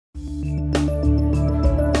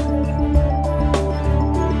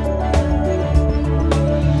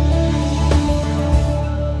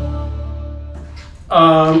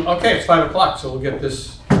Okay, it's 5 o'clock, so we'll get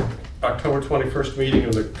this October 21st meeting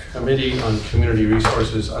of the Committee on Community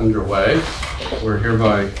Resources underway. We're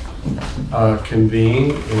hereby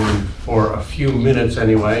convened, and for a few minutes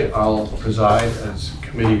anyway, I'll preside as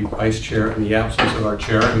committee vice chair in the absence of our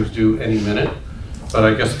chair, who's due any minute. But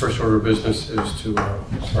I guess the first order of business is to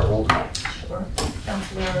start roll call. Sure.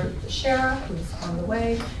 Councilor Shara, who's on the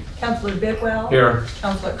way. Councilor Bidwell. Here.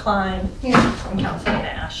 Councilor Klein. Here. And Councilor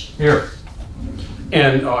Nash. Here.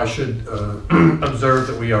 And I should observe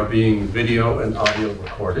that we are being video and audio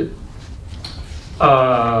recorded.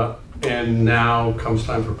 And now comes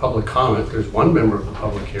time for public comment. There's one member of the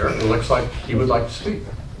public here. It looks like he would like to speak.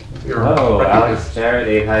 Hello, Alex Jarrett,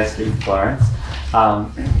 8 High Street, Florence.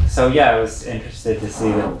 So yeah, I was interested to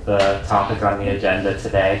see the topic on the agenda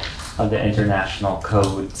today of the international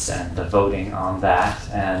codes and the voting on that.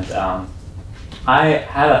 And I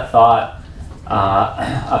had a thought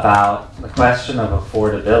about the question of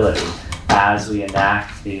affordability as we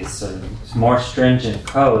enact these sort of more stringent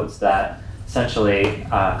codes that essentially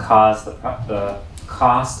cause the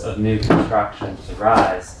cost of new construction to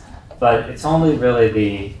rise. But it's only really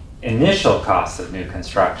the initial cost of new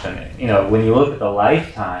construction. You know, when you look at the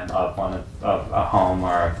lifetime of of a home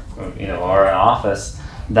or or an office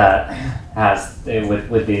that has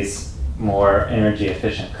with these more energy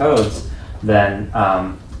efficient codes, then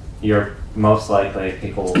you're most likely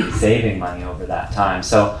people will be saving money over that time.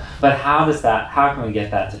 So, but how can we get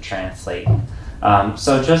that to translate?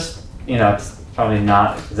 So just, it's probably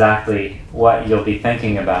not exactly what you'll be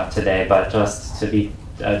thinking about today, but just to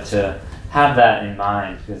have that in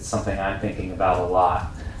mind, because it's something I'm thinking about a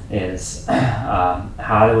lot, is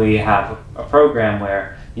how do we have a program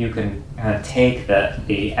where you can kind of take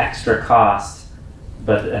the extra cost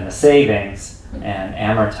and the savings and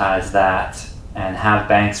amortize that and have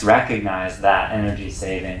banks recognize that energy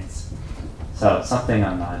savings. So something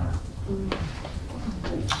on my mind.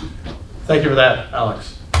 Thank you for that,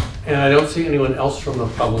 Alex. And I don't see anyone else from the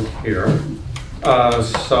public here.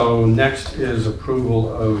 So next is approval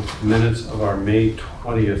of minutes of our May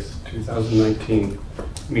 20th, 2019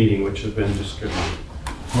 meeting, which have been distributed.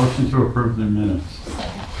 Motion to approve the minutes.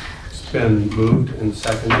 It's been moved and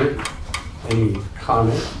seconded. Any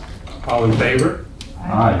comment? All in favor?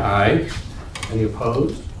 Aye. Aye. Any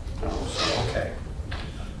opposed? No. So, okay.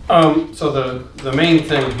 So the main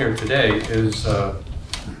thing here today is, well,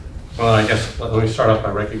 I guess let me start off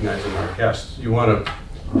by recognizing our guests. You want to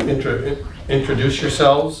introduce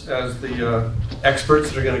yourselves as the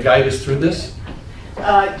experts that are going to guide us through this?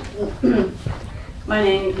 My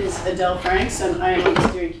name is Adele Franks, and I am on the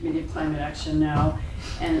Steering Committee of Climate Action now.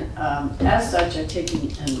 And as such, I've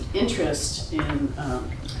taken an interest in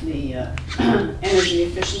the energy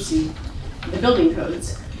efficiency, the building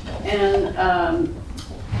codes, and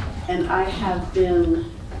I have been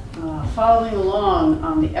following along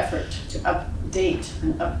on the effort to update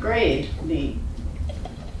and upgrade the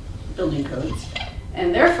building codes.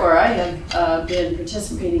 And therefore, I have been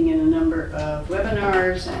participating in a number of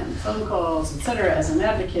webinars and phone calls, etc., as an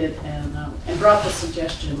advocate, and brought the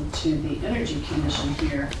suggestion to the Energy Commission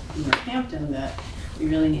here in Northampton that we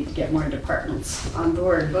really need to get more departments on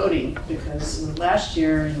board voting, because last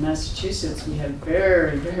year in Massachusetts we had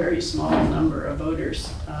very, very small number of voters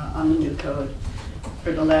on the new code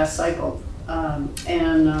for the last cycle,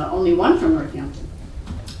 and only one from Northampton,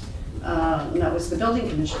 and that was the building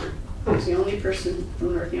commissioner. He was the only person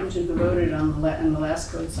from Northampton who voted in the last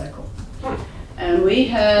code cycle. And we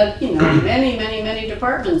had, many, many, many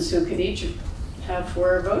departments who could each have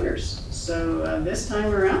 4 voters. So this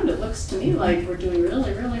time around, it looks to me like we're doing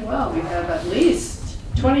really, really well. We have at least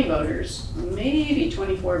 20 voters, maybe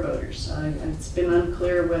 24 voters. It's been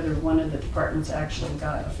unclear whether one of the departments actually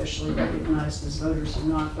got officially recognized as voters or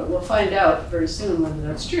not, but we'll find out very soon whether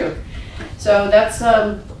that's true. So that's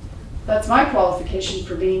my qualification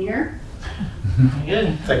for being here.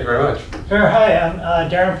 Good. Thank you very much. Sure. Hi, I'm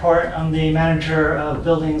Darren Port. I'm the manager of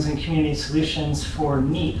Buildings and Community Solutions for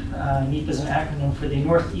NEAP. NEAP is an acronym for the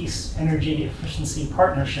Northeast Energy Efficiency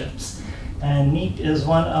Partnerships. And NEAP is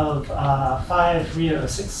one of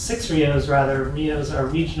 6 RIOs rather. RIOs are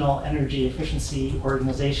regional energy efficiency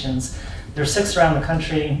organizations. There are 6 around the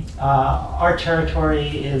country. Our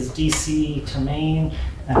territory is DC to Maine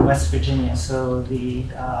and West Virginia, so the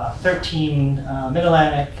 13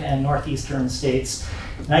 Mid-Atlantic and Northeastern states.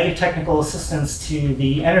 And I give technical assistance to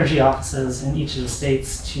the energy offices in each of the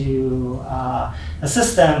states to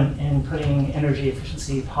assist them in putting energy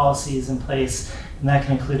efficiency policies in place. And that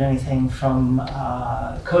can include anything from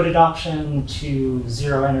code adoption to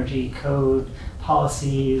zero energy code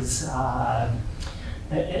policies, all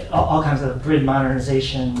kinds of grid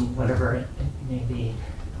modernization, whatever may be.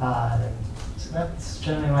 So that's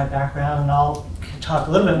generally my background, and I'll talk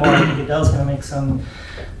a little bit more. I think Adele's going to make some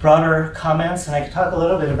broader comments, and I can talk a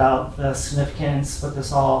little bit about the significance, what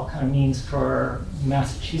this all kind of means for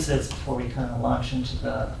Massachusetts before we kind of launch into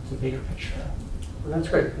the bigger picture. Well, that's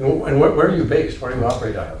great. And where are you based? Where do you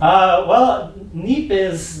operate out of? Well, NEEP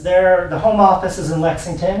is there. The home office is in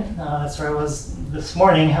Lexington. That's where I was this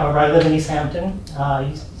morning. However, I live in East Hampton.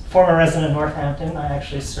 Former resident of Northampton. I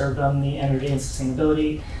actually served on the Energy and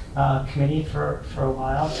Sustainability Committee for a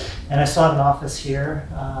while. And I still have an office here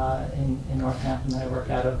in Northampton that I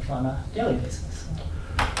work out of on a daily basis.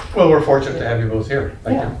 Well, we're fortunate to have you both here.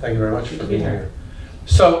 Thank Yeah. you. Thank you very much for being here.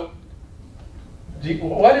 So,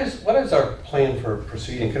 what is our plan for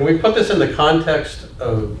proceeding? Can we put this in the context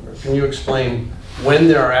of, can you explain when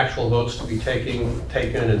there are actual votes to be taken,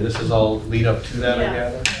 and this is all lead up to that, I Yeah.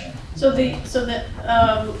 gather? So the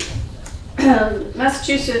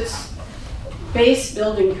Massachusetts base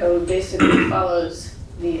building code basically follows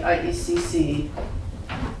the IECC.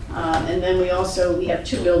 And then we have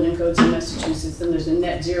two building codes in Massachusetts, and there's a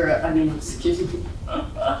net zero, excuse me.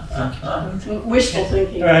 Wishful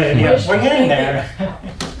thinking. Right, yeah, Wishful we're getting thinking.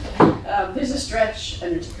 there. There's a stretch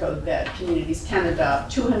energy code that communities can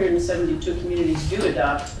adopt. 272 communities do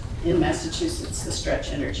adopt in Massachusetts the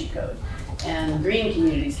stretch energy code, and green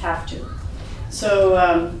communities have to. So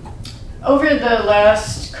over the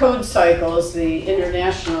last code cycles, the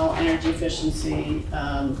International Energy Efficiency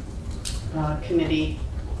Committee,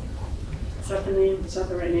 is that the name? Is that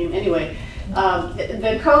the right name? Anyway,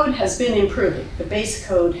 the code has been improving. The base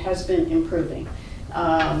code has been improving.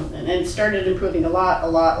 And it started improving a lot.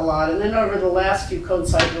 And then over the last few code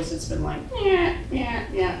cycles, it's been like,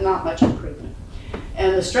 not much improvement.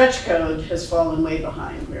 And the stretch code has fallen way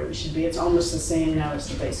behind where we should be. It's almost the same now as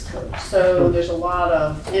the base code. So there's a lot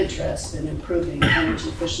of interest in improving energy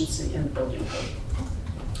efficiency in the building code.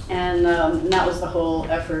 And that was the whole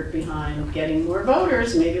effort behind getting more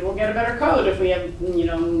voters. Maybe we'll get a better code if we have,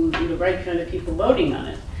 the right kind of people voting on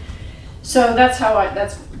it. So that's how I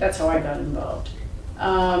got involved.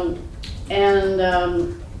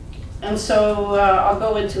 And so I'll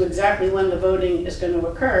go into exactly when the voting is going to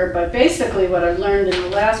occur. But basically, what I've learned in the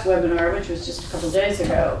last webinar, which was just a couple days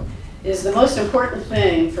ago, is the most important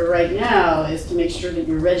thing for right now is to make sure that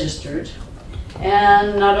you're registered.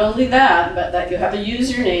 And not only that, but that you have a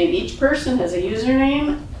username. Each person has a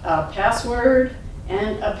username, a password,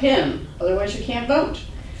 and a PIN. Otherwise, you can't vote.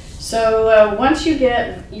 So once you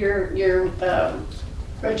get your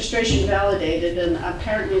registration validated, and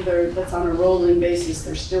apparently that's on a rolling basis,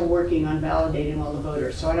 they're still working on validating all the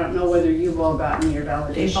voters. So I don't know whether you've all gotten your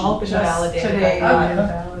validation. They've all been Just validated. today.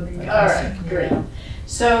 Okay. All right, great.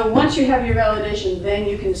 So once you have your validation, then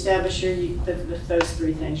you can establish those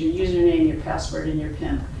three things: your username, your password, and your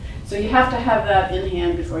PIN. So you have to have that in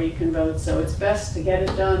hand before you can vote. So it's best to get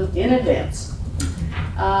it done in advance.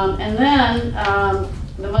 And then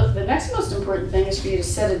the next most important thing is for you to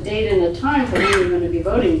set a date and a time for when you're going to be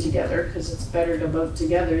voting together, because it's better to vote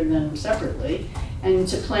together than separately, and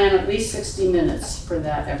to plan at least 60 minutes for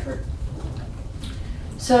that effort.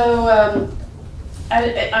 So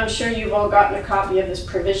I'm sure you've all gotten a copy of this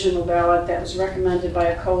provisional ballot that was recommended by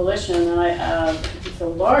a coalition, and it's a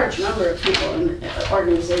large number of people and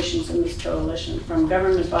organizations in this coalition, from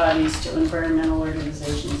government bodies to environmental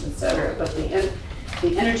organizations, etc. But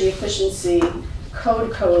the Energy Efficiency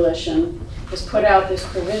Code Coalition has put out this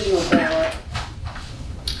provisional ballot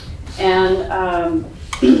and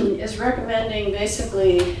is recommending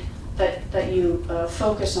basically that you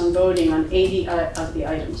focus on voting on 80 of the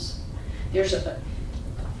items.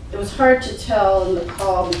 It was hard to tell in the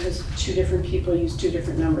call because two different people used two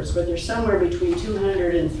different numbers, but there's somewhere between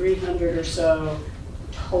 200 and 300 or so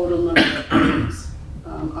total number of items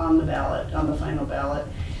on the ballot, on the final ballot.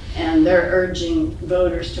 And they're urging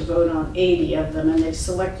voters to vote on 80 of them, and they've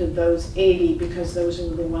selected those 80 because those are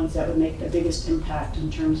the ones that would make the biggest impact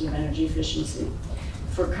in terms of energy efficiency.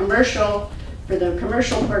 For the commercial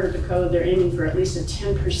part of the code, they're aiming for at least a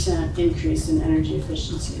 10% increase in energy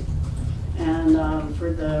efficiency. And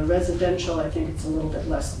for the residential, I think it's a little bit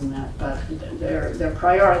less than that, but they're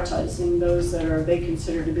prioritizing those that they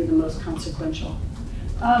consider to be the most consequential.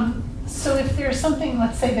 So if there's something,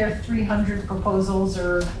 let's say there are 300 proposals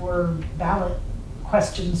or ballot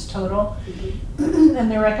questions total, and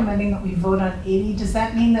they're recommending that we vote on 80, does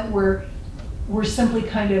that mean that we're simply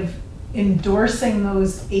kind of endorsing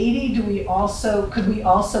those 80? Could we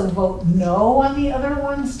also vote no on the other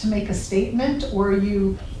ones to make a statement? Or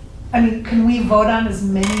can we vote on as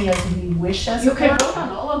many as we wish as You a can board? vote on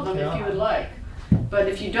all of them if you would like. But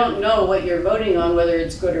if you don't know what you're voting on, whether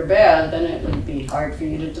it's good or bad, then it would be hard for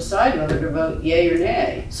you to decide whether to vote yay or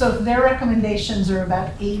nay. So if their recommendations are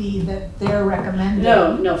about 80 that they're recommending?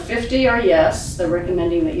 No, 50 are yes, they're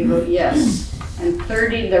recommending that you vote yes. And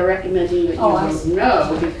 30, they're recommending that you Oh, I vote see.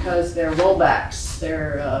 no, because they're rollbacks.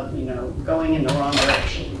 They're, going in the wrong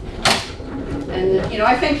direction. And,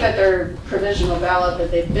 I think that their provisional ballot that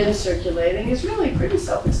they've been circulating is really pretty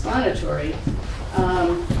self-explanatory.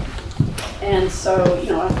 And so,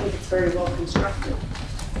 I think it's very well constructed.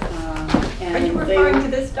 Are you referring to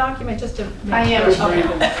this document just to make I am sure? referring to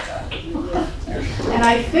Okay. that document. And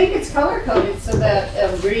I think it's color-coded so that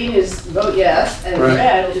green is vote yes and Right.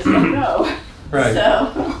 red is vote no. Right.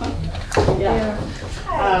 So, yeah.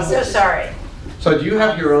 I'm so sorry. So do you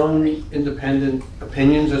have your own independent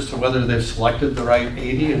opinions as to whether they've selected the right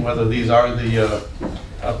 80 and whether these are the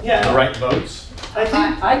right votes? I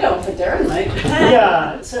think, I don't, but Darren might.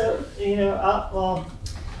 yeah, so, I'll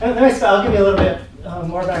give you a little bit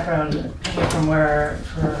more background from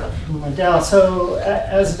Adele. So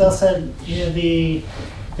as Adele said,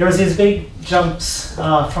 there was these big jumps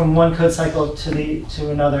from one code cycle to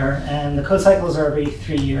another, and the code cycles are every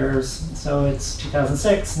 3 years. So it's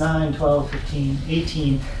 2006, 9, 12, 15,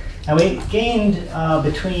 18. And we gained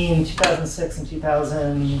between 2006 and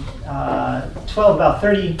 2012 about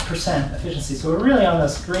 30% efficiency. So we're really on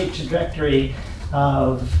this great trajectory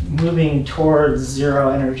of moving towards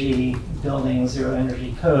zero energy buildings, zero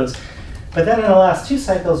energy codes. But then in the last 2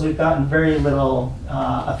 cycles, we've gotten very little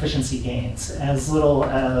efficiency gains, as little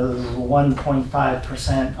as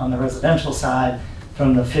 1.5% on the residential side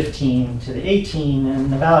from the 15 to the 18,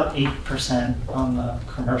 and about 8% on the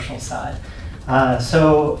commercial side.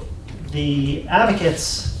 So the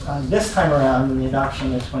advocates this time around in the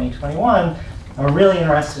adoption of 2021 are really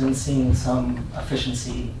interested in seeing some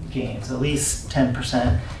efficiency gains, at least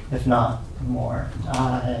 10%, if not more.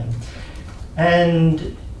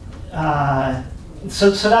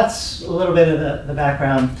 So that's a little bit of the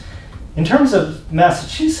background. In terms of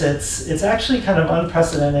Massachusetts, it's actually kind of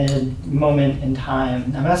unprecedented moment in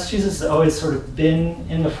time. Now, Massachusetts has always sort of been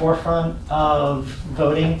in the forefront of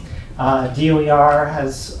voting. DOER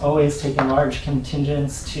has always taken large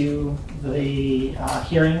contingents to the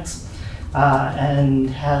hearings and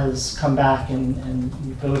has come back and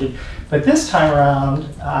voted. But this time around,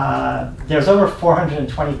 there's over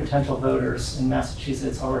 420 potential voters in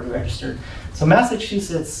Massachusetts already registered. So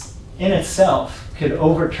Massachusetts in itself could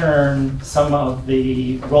overturn some of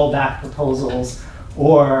the rollback proposals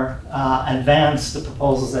or advance the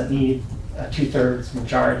proposals that need a 2/3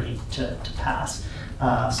 majority to pass.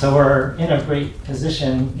 So we're in a great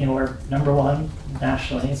position. We're #1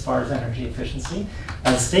 nationally as far as energy efficiency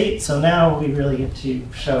as a state. So now we really get to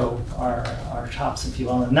show our chops, if you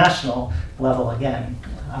will, on the national level again.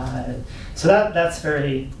 So that's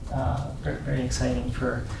very exciting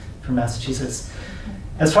for Massachusetts.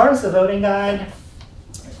 As far as the voting guide,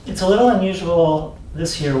 it's a little unusual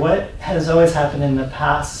this year. What has always happened in the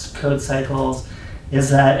past code cycles is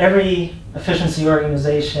that every efficiency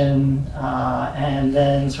organization and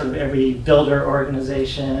then sort of every builder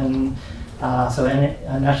organization, so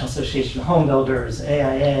a National Association of Home Builders,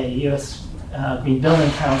 AIA, US Green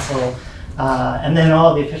Building Council, and then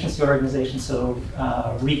all the efficiency organizations, so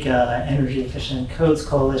RECA, Energy Efficient Codes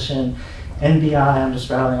Coalition, NBI, I'm just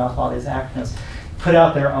rattling off all these acronyms, put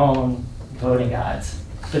out their own voting guides.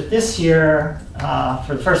 But this year,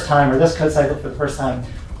 for the first time, or this code cycle for the first time,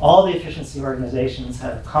 all the efficiency organizations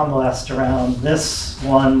have coalesced around this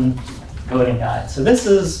one voting guide. So this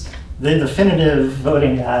is the definitive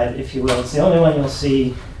voting guide, if you will. It's the only one you'll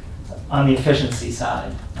see on the efficiency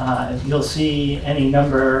side. You'll see any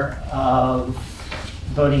number of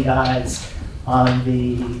voting guides on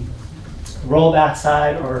the rollback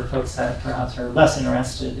side or folks that perhaps are less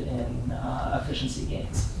interested in efficiency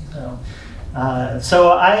gains.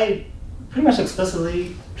 So I pretty much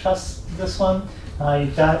explicitly trust this one.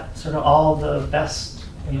 You've got sort of all the best,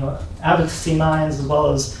 advocacy minds as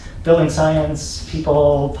well as building science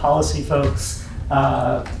people, policy folks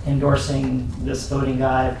endorsing this voting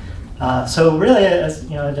guide. So really, as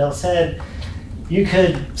Adele said, you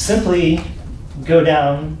could simply go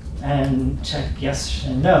down and check yes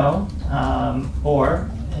and no, or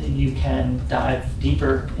you can dive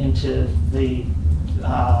deeper into the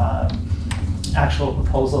actual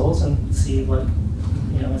proposals and see what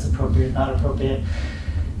is appropriate, not appropriate.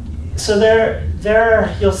 So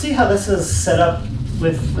you'll see how this is set up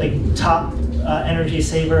with like top energy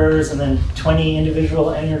savers and then 20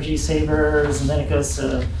 individual energy savers, and then it goes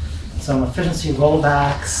to some efficiency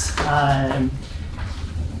rollbacks.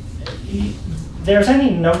 There's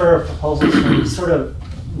any number of proposals from sort of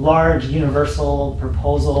large universal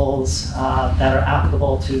proposals that are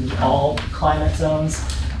applicable to all climate zones.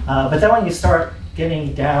 But then when you start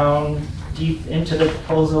getting down deep into the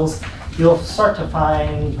proposals, you'll start to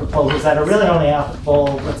find proposals that are really only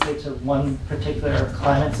applicable, let's say, to one particular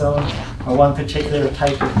climate zone or one particular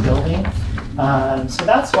type of building. So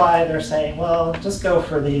that's why they're saying, well, just go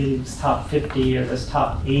for these top 50 or this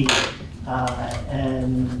top 80,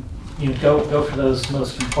 and go for those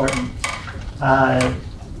most important.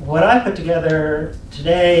 What I put together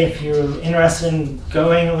today, if you're interested in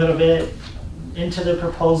going a little bit into the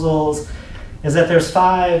proposals, is that there's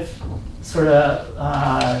 5 sort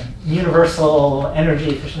of universal energy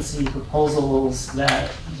efficiency proposals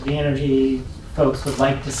that the energy folks would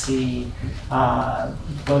like to see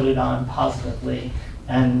voted on positively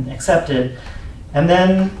and accepted. And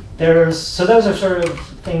then so those are sort of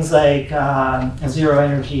things like a zero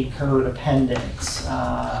energy code appendix,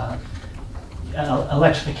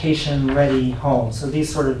 electrification ready home. So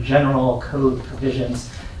these sort of general code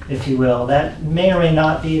provisions, if you will, that may or may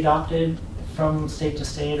not be adopted from state to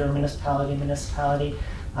state or municipality to municipality.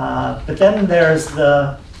 But then there's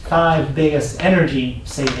the 5 biggest energy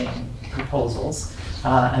saving proposals.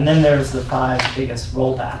 And then there's the 5 biggest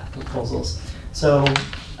rollback proposals. So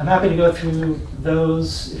I'm happy to go through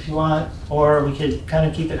those if you want, or we could kind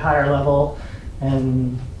of keep it higher level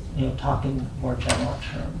and talk in more general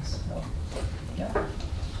terms. So, yeah.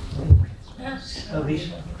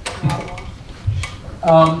 Alicia.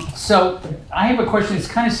 So I have a question. It's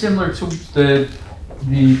kind of similar to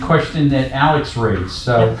the question that Alex raised.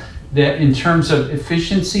 So that in terms of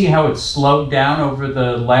efficiency, how it's slowed down over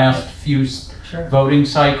the last few voting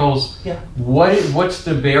cycles. Yeah. What's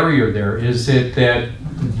the barrier there? Is it that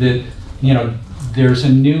there's a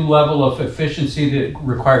new level of efficiency that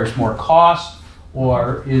requires more cost,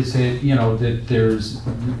 or is it that there's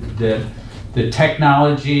that the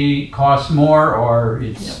technology costs more, or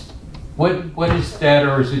it's what is that,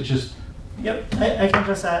 or is it just? Yep, I can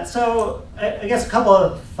address that. So I guess a couple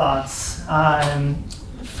of thoughts.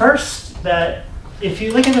 First, that if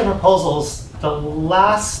you look at the proposals, the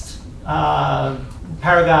last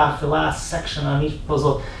paragraph, the last section on each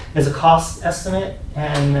proposal is a cost estimate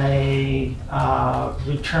and a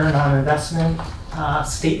return on investment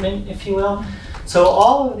statement, if you will. So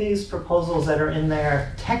all of these proposals that are in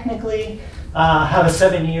there technically have a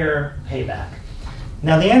 7-year payback.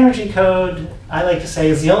 Now the energy code, I like to say,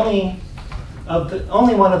 is the only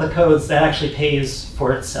one of the codes that actually pays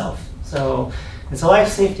for itself. So it's a life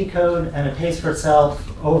safety code, and it pays for itself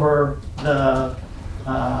over the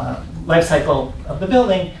life cycle of the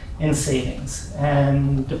building in savings.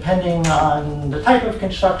 And depending on the type of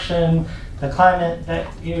construction, the climate that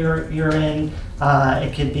you're in,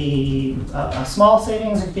 it could be a small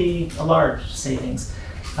savings, it could be a large savings.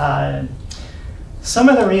 Some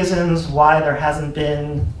of the reasons why there hasn't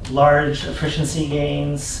been large efficiency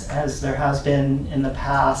gains, as there has been in the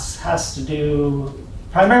past, has to do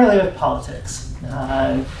primarily with politics.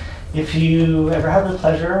 If you ever have the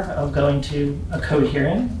pleasure of going to a code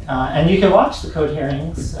hearing, and you can watch the code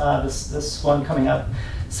hearings, this one coming up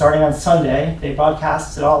starting on Sunday, they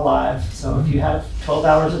broadcast it all live. So if you have 12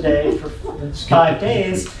 hours a day for 5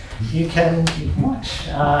 days, you can watch.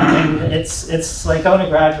 And it's like going to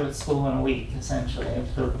graduate school in a week, essentially,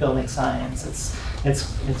 for building science.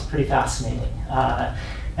 It's pretty fascinating.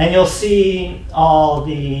 And you'll see all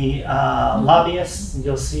the lobbyists,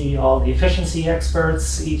 you'll see all the efficiency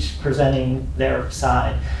experts, each presenting their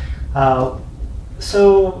side.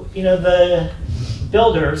 So, the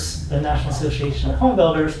builders, the National Association of Home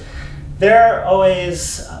Builders, they're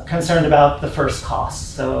always concerned about the first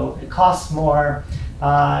cost. So it costs more,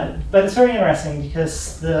 but it's very interesting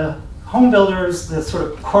because the home builders, the sort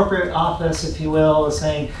of corporate office, if you will, is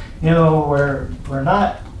saying, we're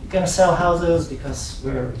not going to sell houses because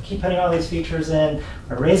we keep putting all these features in,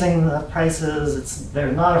 we're raising the prices,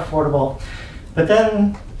 they're not affordable. But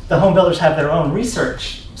then the home builders have their own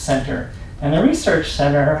research center, and the research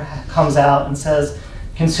center comes out and says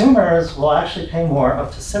consumers will actually pay more,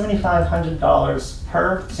 up to $7,500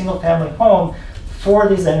 per single family home for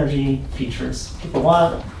these energy features. People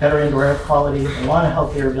want better indoor air quality, they want a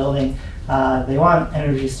healthier building, they want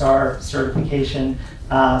Energy Star certification.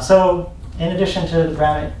 So in addition to the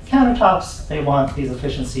granite countertops, they want these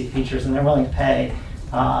efficiency features, and they're willing to pay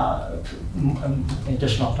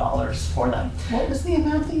additional dollars for them. What was the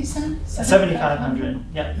amount that you said? $7,500.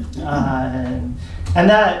 Yep. And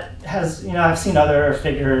that has, I've seen other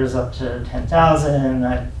figures up to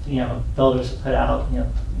 10,000. Builders have put out,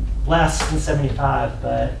 less than 75,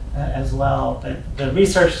 but as well. But the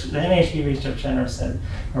NHB Research Center said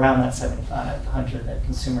around that 7,500 that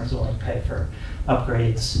consumers will pay for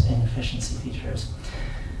upgrades in efficiency features.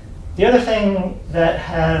 The other thing that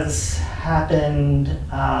has happened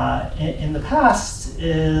in the past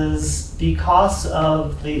is because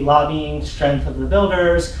of the lobbying strength of the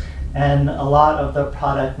builders and a lot of the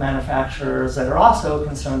product manufacturers that are also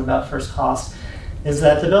concerned about first cost, is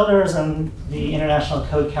that the builders and the International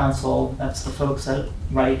Code Council, that's the folks that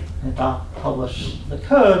write, adopt, publish the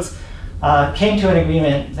codes, came to an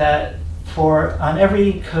agreement that on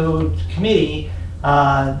every code committee,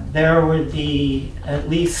 there would be at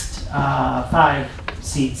least 5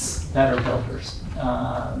 seats that are builders.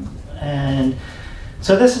 And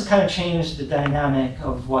so this has kind of changed the dynamic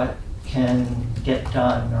of what can get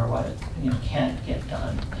done or what can't get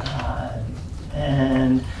done.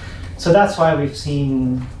 And so that's why we've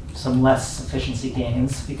seen some less efficiency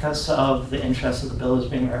gains, because of the interests of the builders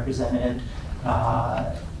being represented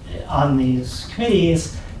on these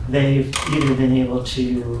committees. They've either been able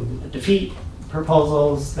to defeat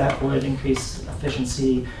proposals that would increase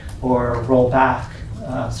efficiency or roll back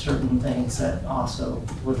certain things that also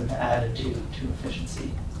would have added to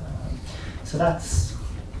efficiency. So that's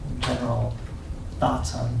general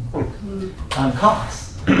thoughts on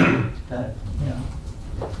costs. That,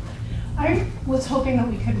 I was hoping that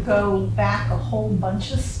we could go back a whole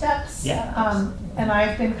bunch of steps. Yeah. And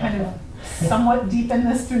I've been kind of somewhat deep in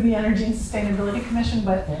this through the Energy and Sustainability Commission,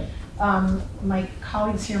 but my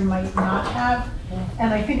colleagues here might not have.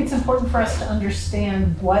 And I think it's important for us to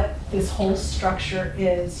understand what this whole structure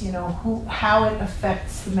is, how it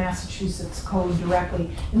affects the Massachusetts code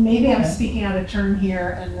directly. And maybe I'm speaking out of turn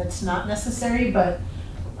here and it's not necessary, but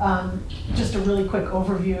just a really quick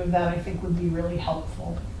overview of that I think would be really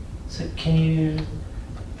helpful. So can you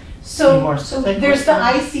So there's the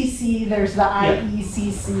ICC, there's the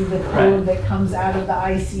IECC, the code that comes out of the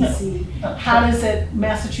ICC. How does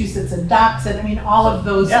Massachusetts adopts it? I mean, all of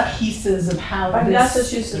those pieces of how By this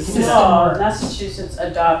Massachusetts system law, works. Massachusetts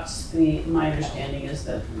adopts my understanding is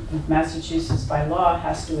that Massachusetts by law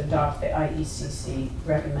has to adopt the IECC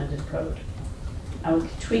recommended code. I would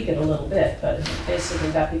tweak it a little bit, but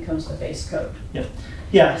basically that becomes the base code.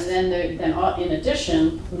 Yes. And then in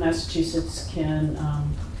addition, Massachusetts can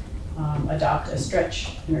adopt a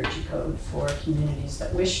stretch energy code for communities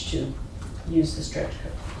that wish to use the stretch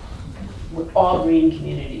code. All green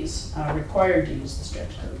communities are required to use the stretch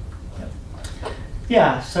code.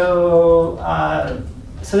 Yeah, so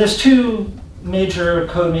there's 2 major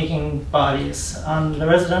code-making bodies. On the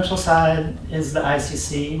residential side is the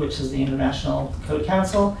ICC, which is the International Code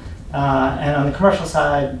Council, and on the commercial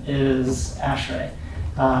side is ASHRAE,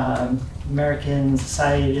 American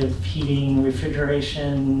Society of Heating,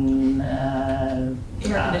 Refrigeration, Air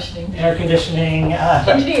conditioning. Air conditioning.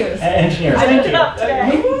 Engineers. Engineers. I Thank looked it up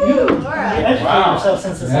today. You educated yourself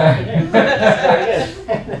since this afternoon. That's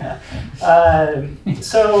very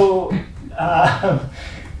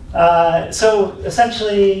good. So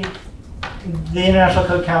essentially, the International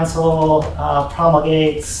Code Council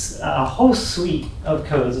promulgates a whole suite of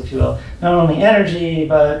codes, if you will. Not only energy,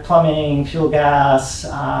 but plumbing, fuel gas,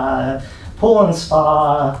 pool and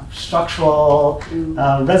spa, structural,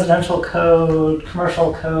 residential code,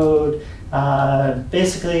 commercial code.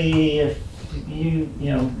 Basically, if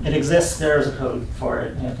it exists, there's a code for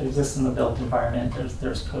it. If it exists in the built environment,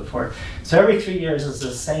 there's a code for it. So every 3 years is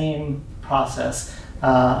the same process.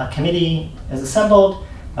 A committee is assembled.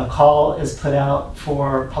 A call is put out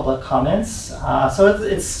for public comments. So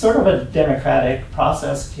it's sort of a democratic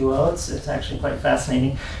process, if you will. It's actually quite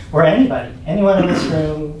fascinating, where anyone in this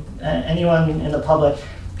room, anyone in the public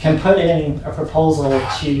can put in a proposal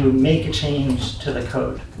to make a change to the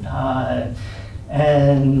code.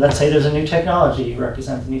 And let's say there's a new technology, you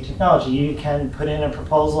represent the new technology. You can put in a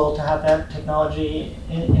proposal to have that technology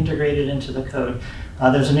integrated into the code.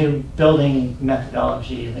 There's a new building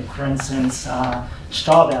methodology, like for instance,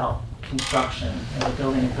 straw bale construction,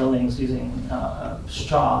 building buildings using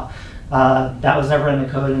straw. That was never in the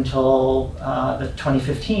code until the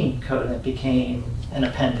 2015 code that became an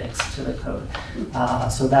appendix to the code.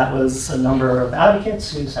 So that was a number of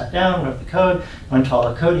advocates who sat down, wrote the code, went to all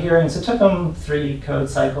the code hearings. It took them 3 code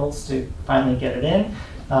cycles to finally get it in.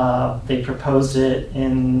 They proposed it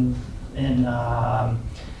in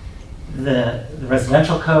the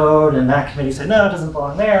residential code, and that committee said, no, it doesn't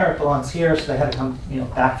belong there, it belongs here. So they had to come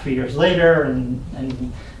back 3 years later and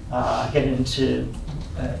get into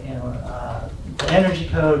the energy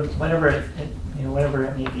code, whatever it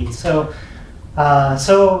may be. So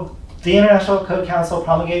So the International Code Council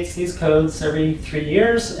promulgates these codes every 3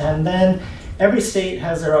 years, and then every state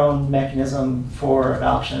has their own mechanism for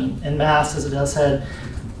adoption. In Mass, as Adele said,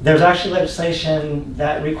 there's actually legislation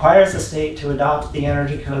that requires the state to adopt the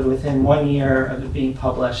energy code within 1 year of it being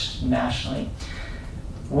published nationally.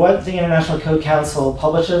 What the International Code Council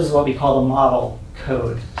publishes is what we call the model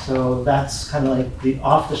code. So that's kind of like the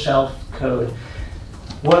off-the-shelf code.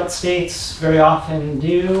 What states very often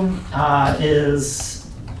do is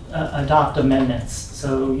adopt amendments.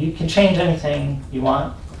 So you can change anything you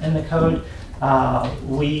want in the code.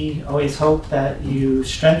 We always hope that you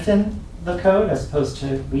strengthen the code as opposed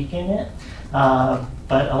to weaken it.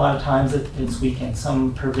 But a lot of times it's weakened.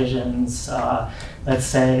 Some provisions, let's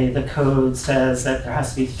say the code says that there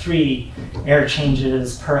has to be 3 air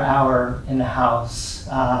changes per hour in the house.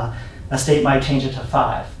 A state might change it to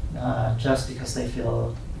 5, just because they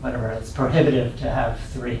feel, whatever, it's prohibitive to have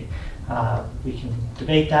 3. We can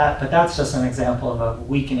debate that, but that's just an example of a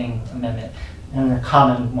weakening amendment, and a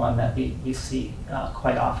common one that we see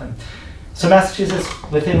quite often. So Massachusetts,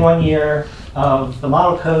 within 1 year of the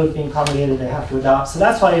model code being promulgated, they have to adopt. So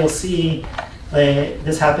that's why you'll see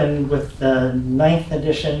this happened with the 9th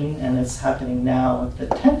edition, and it's happening now with the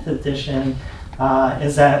 10th edition,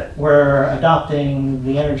 is that we're adopting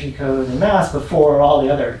the energy code in Mass before all the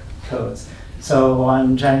other codes. So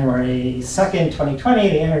on January 2nd, 2020,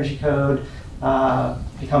 the energy code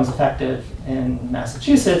becomes effective in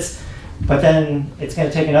Massachusetts. But then it's going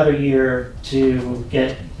to take another year to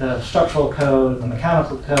get the structural code, the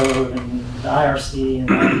mechanical code, and the IRC and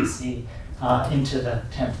the IEC into the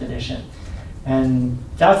 10th edition. And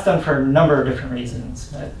that's done for a number of different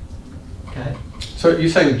reasons. But, go ahead. So you're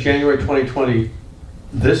saying January 2020,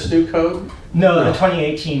 this new code? No, the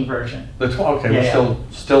 2018 version. Okay, Yeah, we're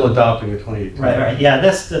still adopting the 2018. Right. Yeah,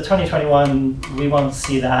 the 2021, we won't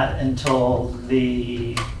see that until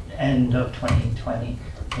the end of 2020.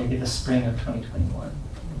 Maybe the spring of 2021.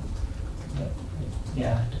 But,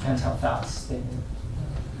 yeah, it depends how fast they move.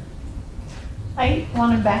 I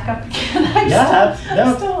want to back up again.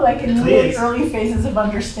 I'm still like in really early phases of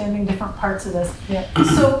understanding different parts of this. Yeah.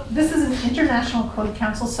 So this is an international code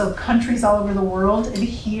council, so countries all over the world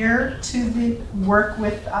adhere to the work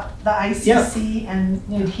with the ICC and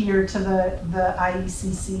adhere to the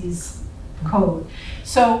IECC's code.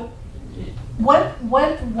 So where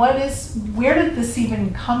did this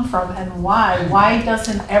even come from, and why? Why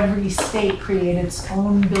doesn't every state create its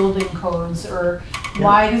own building codes, or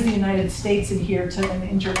why does the United States adhere to an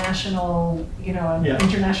international,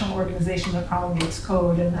 international organization that promulgates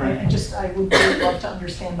code? And I would really love to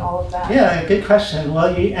understand all of that. Yeah, good question.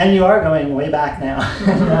 Well, you are going way back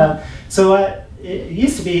now. So it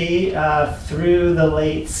used to be through the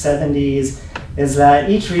late 70s is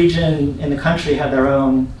that each region in the country had their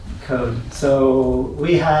own code. So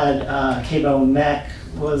we had Cabo-Mec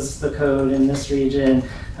was the code in this region.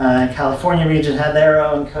 California region had their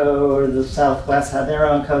own code. The Southwest had their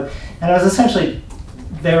own code. And it was essentially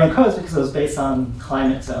their own codes because it was based on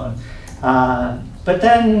climate zone. But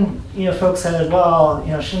then, folks said, well,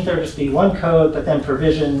 shouldn't there just be one code, but then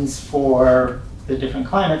provisions for the different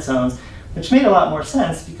climate zones, which made a lot more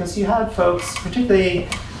sense because you had folks, particularly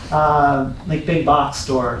like big box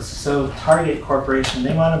stores. So Target Corporation,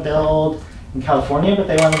 they want to build in California, but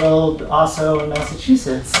they want to build also in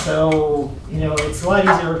Massachusetts. So, it's a lot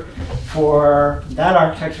easier for that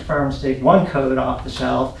architecture firm to take one code off the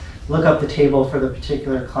shelf, look up the table for the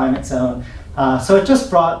particular climate zone. So it just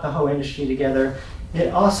brought the whole industry together.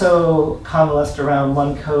 It also coalesced around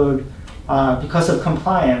one code because of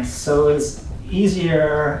compliance. So it was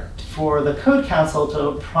easier for the Code Council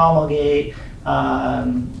to promulgate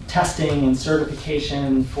testing and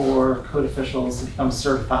certification for code officials to become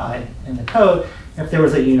certified in the code if there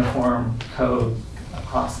was a uniform code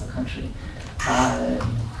across the country. I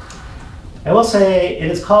will say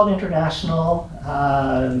it is called international,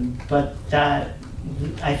 but that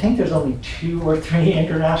I think there's only 2 or 3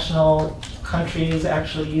 international countries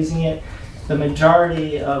actually using it. The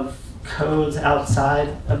majority of codes outside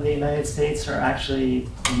of the United States are actually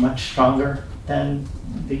much stronger than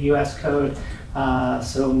the US code.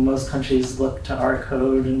 So most countries look to our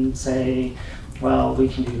code and say, well, we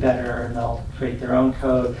can do better, and they'll create their own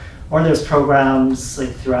code. Or there's programs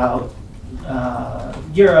like throughout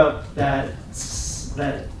Europe that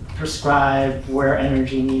prescribe where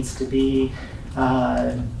energy needs to be.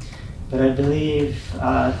 But I believe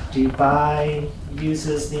Dubai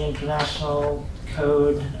uses the international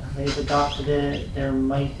code. They've adopted it. There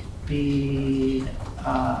might be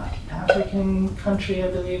African country, I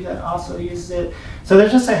believe, that also uses it. So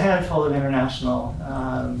there's just a handful of international,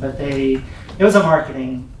 but it was a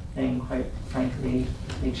marketing thing, quite frankly,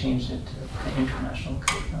 they changed it to the International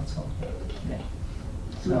Code Council. Yeah.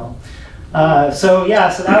 So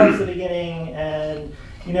that was the beginning, and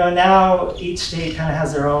now each state kind of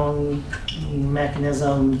has their own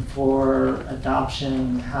mechanism for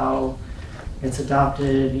adoption, how it's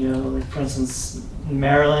adopted. Like for instance,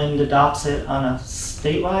 Maryland adopts it on a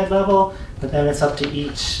statewide level, but then it's up to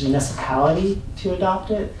each municipality to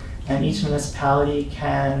adopt it, and each municipality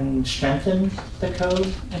can strengthen the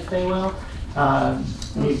code if they will.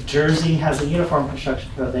 New Jersey has a uniform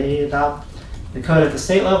construction code. They adopt the code at the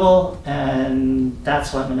state level, and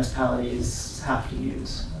that's what municipalities have to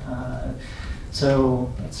use. So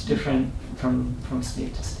it's different from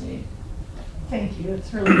state to state. Thank you,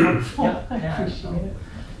 it's really helpful. Yeah, I appreciate it.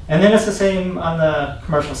 And then it's the same on the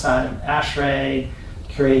commercial side. ASHRAE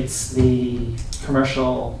creates the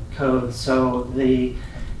commercial code. So the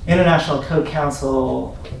International Code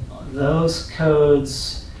Council, those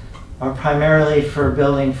codes are primarily for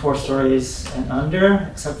building 4 stories and under,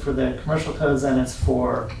 except for the commercial codes, then it's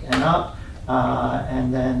 4 and up.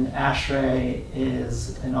 And then ASHRAE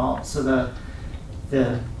is in all, so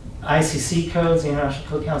the ICC codes, the International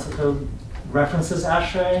Code Council code, references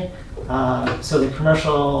ASHRAE. So the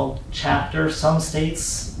commercial chapter, some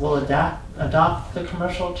states will adopt the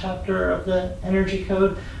commercial chapter of the energy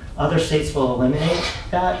code. Other states will eliminate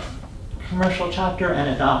that commercial chapter and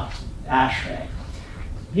adopt ASHRAE.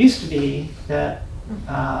 It used to be that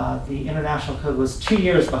the international code was 2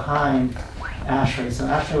 years behind ASHRAE, so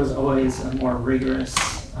ASHRAE was always a more rigorous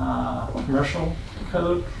commercial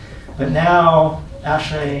code. But now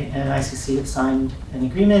ASHRAE and ICC have signed an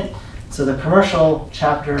agreement, so the commercial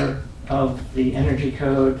chapter of the energy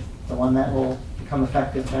code, the one that will become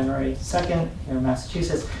effective January 2nd here in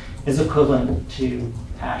Massachusetts, is equivalent to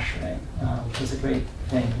ASHRAE, which is a great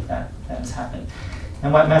thing that has happened.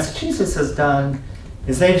 And what Massachusetts has done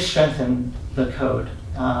is they've strengthened the code.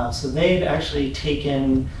 So they've actually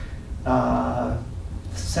taken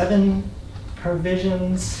 7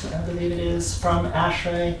 provisions, I believe it is, from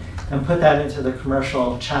ASHRAE and put that into the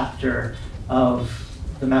commercial chapter of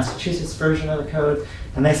the Massachusetts version of the code.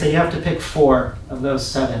 And they say you have to pick 4 of those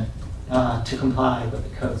 7 to comply with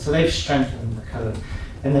the code. So they've strengthened the code.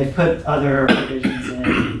 And they've put other provisions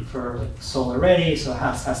in for like solar ready, so a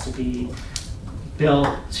house has to be built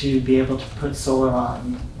to be able to put solar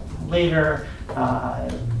on later,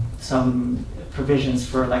 some provisions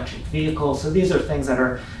for electric vehicles. So these are things that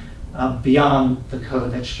are beyond the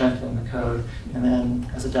code, that strengthen the code. And then,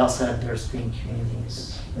 as Adele said, there's green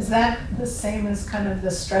communities. Is that the same as kind of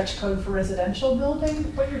the stretch code for residential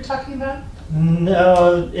building, what you're talking about?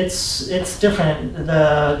 No, it's different.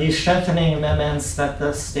 The strengthening amendments that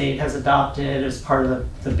the state has adopted as part of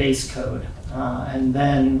the base code. And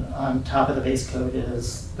then on top of the base code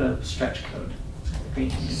is the stretch code. Green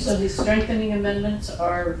communities. So the strengthening amendments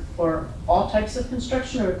are for all types of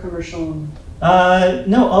construction or commercial?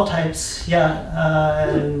 No, all types, yeah.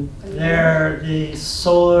 The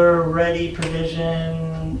solar ready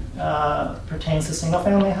provision pertains to single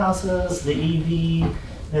family houses. The EV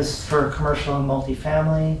is for commercial and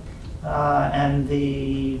multifamily. And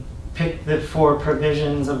the 4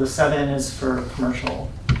 provisions of the 7 is for commercial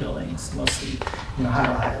buildings, mostly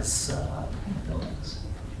high-rise buildings.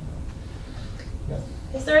 Yeah.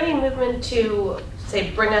 Is there any movement to,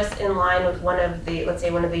 say, bring us in line with one of the, let's say,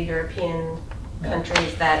 one of the European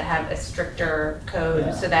countries that have a stricter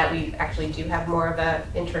code, so that we actually do have more of an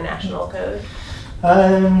international code?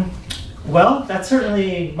 Well, that's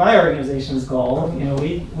certainly my organization's goal.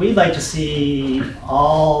 We'd like to see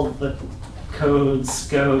all the codes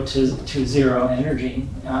go to zero energy.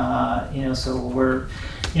 So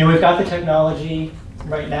we've got the technology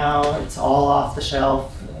right now. It's all off the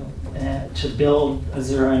shelf to build a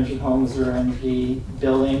zero energy home, zero energy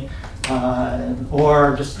building,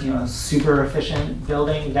 or just a super efficient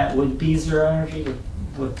building that would be zero energy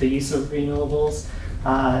with the use of renewables.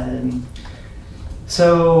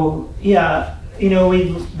 So yeah,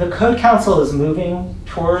 the Code Council is moving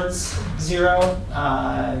towards zero,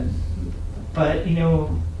 but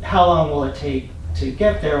how long will it take to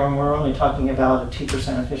get there when we're only talking about a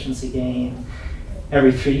 2% efficiency gain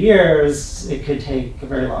every 3 years? It could take a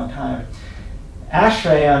very long time.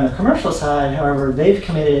 ASHRAE on the commercial side, however, they've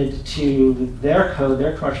committed to their code,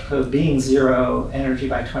 their commercial code, being zero energy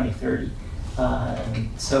by 2030.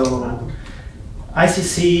 So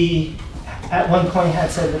ICC at one point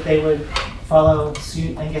had said that they would follow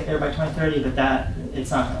suit and get there by 2030, but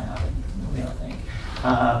it's not going to happen, we don't think.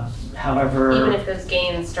 However, even if those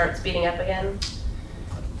gains start speeding up again?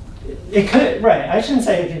 It could, right. I shouldn't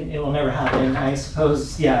say it will never happen. I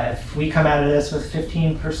suppose, yeah, if we come out of this with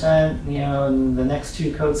 15%, you know, and the next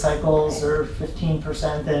 2 code cycles are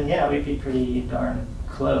 15%, then yeah, we'd be pretty darn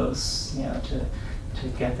close, you know, to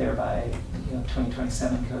get there by, you know,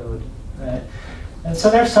 2027 code, right? And so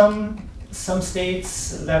there's some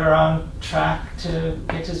states that are on track to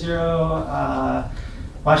get to 0.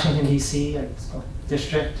 Washington, D.C.,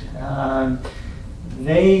 district,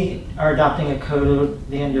 they are adopting a code at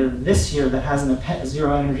the end of this year that has a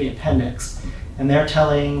zero energy appendix, and they're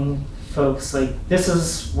telling folks like this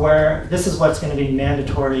is what's going to be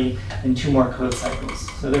mandatory in 2 more code cycles.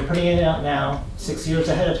 So they're putting it out now, 6 years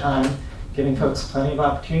ahead of time, giving folks plenty of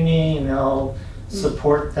opportunity, and they'll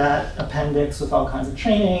support that appendix with all kinds of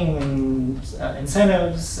training and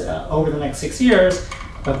incentives over the next 6 years.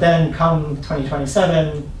 But then come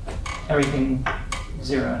 2027, everything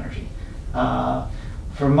zero energy.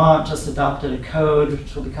 Vermont just adopted a code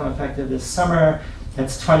which will become effective this summer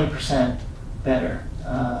that's 20% better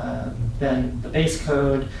than the base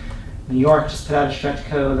code. New York just put out a stretch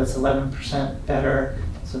code that's 11% better.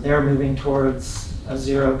 So they're moving towards a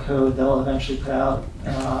 0 code. They'll eventually put out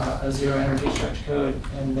a 0 energy stretch code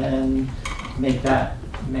and then make that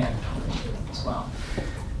mandatory as well.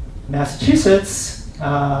 Massachusetts,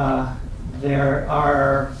 there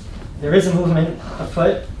is a movement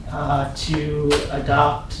afoot to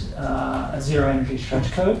adopt a 0 energy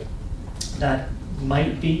stretch code. That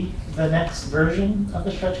might be the next version of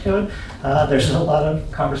the stretch code. There's a lot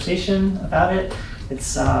of conversation about it.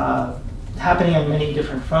 It's happening on many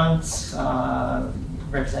different fronts.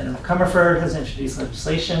 Representative Comerford has introduced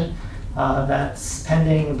legislation that's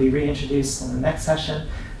pending, will be reintroduced in the next session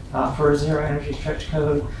for a 0 energy stretch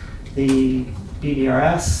code. The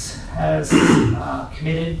BBRS has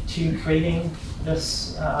committed to creating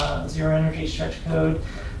this 0 energy stretch code.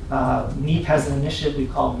 NEEP has an initiative we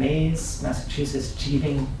call MAZE, Massachusetts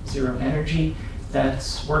Achieving Zero Energy,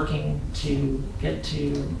 that's working to get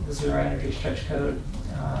to the 0 energy stretch code.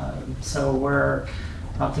 So we're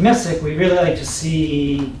optimistic. We really like to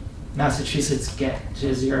see Massachusetts get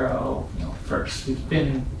to 0, first. We've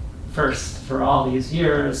been first for all these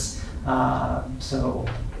years, so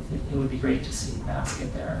it would be great to see Mass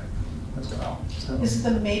get there as well. So, Is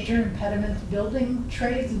the major impediment the building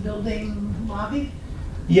trades, the building lobby?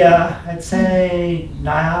 yeah, I'd say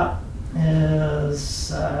NIOP is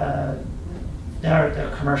they're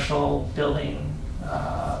a commercial building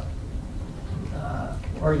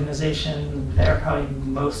organization. They're probably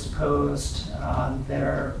most opposed.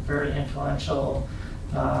 They're very influential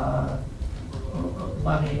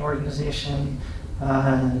lobbying organization.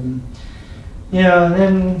 And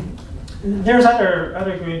then there's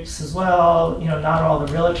other groups as well. Not all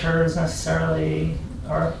the realtors necessarily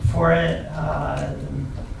are for it.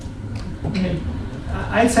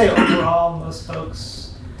 I'd say overall, most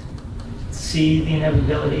folks see the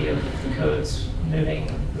inevitability of the codes moving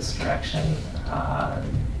this direction,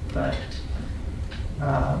 but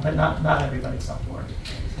not everybody's on board.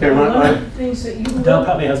 Okay, One of the things that you Del will,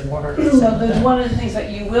 probably has more. well, there's one of the things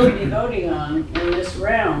that you will be voting on in this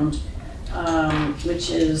round, which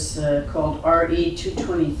is called RE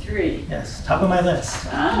 223. Yes, top of my list.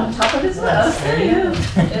 Top of his Yes, list, there you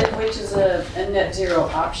go. which is a net zero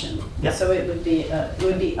option. Yep. So it would be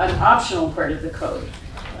an optional part of the code,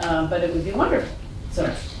 but it would be wonderful.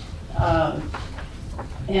 So,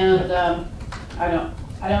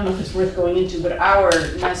 I don't know if it's worth going into, but our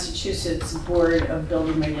Massachusetts Board of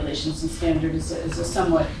Building Regulations and Standards is a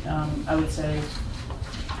somewhat, I would say,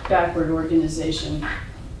 backward organization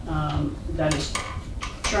that is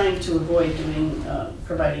trying to avoid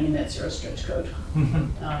providing a net zero stretch code.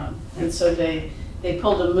 And so they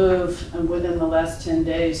pulled a move within the last 10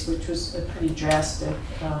 days, which was a pretty drastic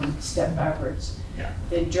step backwards. Yeah.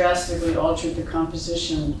 They drastically altered the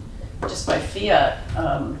composition just by fiat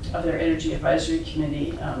of their Energy Advisory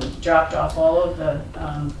Committee, dropped off all of the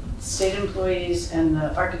state employees and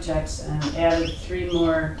the architects and added 4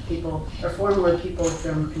 more people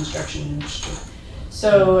from construction industry.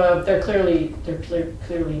 So they're clearly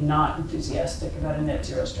not enthusiastic about a net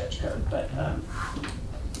zero stretch code, but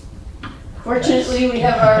fortunately we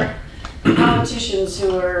have our politicians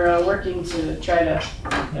who are working to try to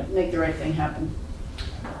make the right thing happen.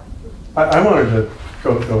 I wanted to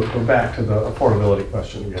go back to the affordability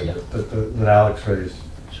question again that Alex raised.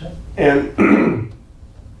 Sure. And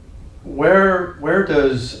where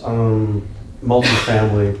does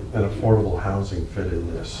multifamily and affordable housing fit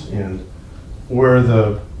in this? And where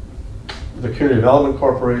the community development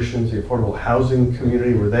corporations, the affordable housing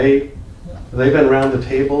community, have they been around the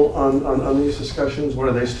table on these discussions?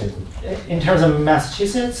 Where do they stand? In terms of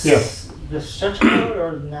Massachusetts? Yes. the stretch code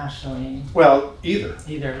or nationally? Well, either.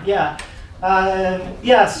 Either, yeah.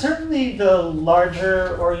 Yeah, certainly the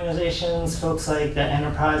larger organizations, folks like the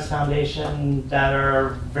Enterprise Foundation that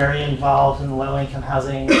are very involved in low-income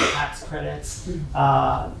housing tax credits,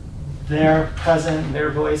 they're present, their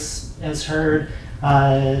voice is heard.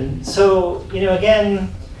 So,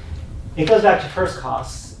 again, it goes back to first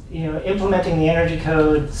costs. Implementing the energy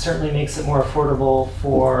code certainly makes it more affordable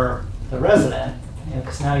for the resident,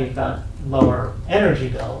 because now you've got lower energy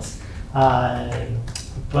bills.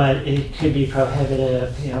 But it could be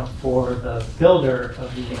prohibitive, for the builder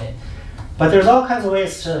of the unit. But there's all kinds of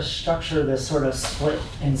ways to structure this sort of split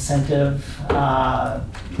incentive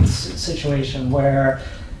situation where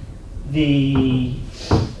the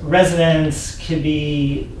residents could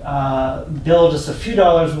be billed just a few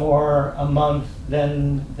dollars more a month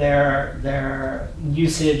than their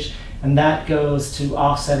usage, and that goes to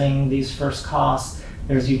offsetting these first costs.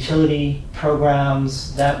 There's utility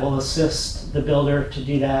programs that will assist the builder to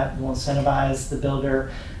do that, will incentivize the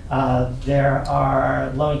builder. There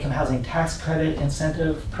are low-income housing tax credit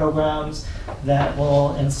incentive programs that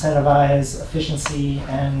will incentivize efficiency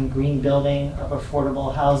and green building of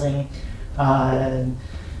affordable housing.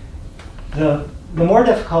 The more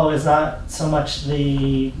difficult is not so much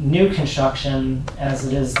the new construction as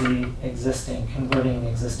it is the existing, converting the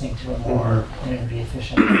existing to a more energy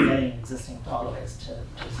efficient, getting existing all the way to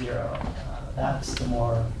zero. That's the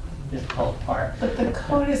more difficult part. But the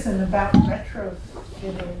code isn't about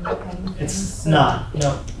retrofitting. It's not.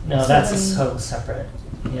 No, that's so separate.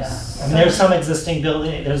 Yeah, I mean, there's some existing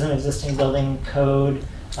building. There's an existing building code,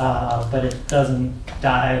 but it doesn't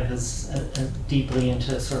dive as deeply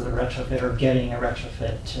into sort of the retrofit or getting a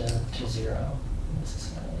retrofit to zero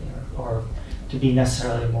necessarily, or to be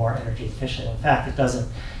necessarily more energy efficient. In fact, it doesn't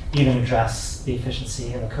even address the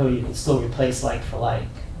efficiency in the code. You can still replace like for like.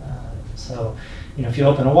 So, if you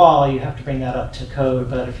open a wall, you have to bring that up to code,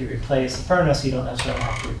 but if you replace a furnace, you don't necessarily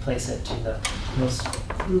have to replace it to the most,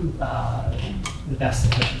 the best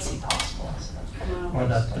efficiency possible, so, or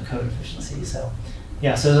the code efficiency. So,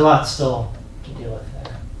 yeah, so there's a lot still to deal with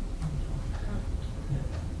there.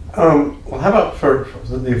 Well, how about for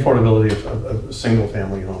the affordability of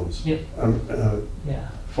single-family homes? Yep. Yeah.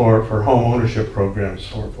 For home ownership programs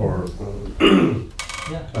for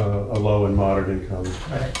Yeah. A low and moderate income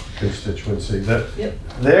Right. constituency. Yep.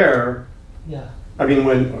 There, Yeah. I mean,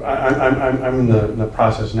 when I'm in the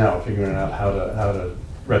process now of figuring out how to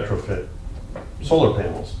retrofit solar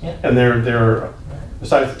panels, Yeah. and there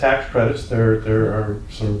besides the tax credits, there are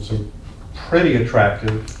some pretty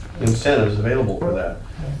attractive incentives available for that.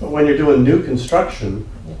 But when you're doing new construction,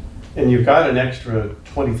 and you've got an extra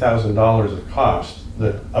 $20,000 of cost,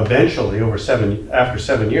 that eventually after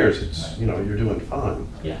 7 years, it's you're doing fine.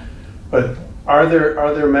 Yeah. But are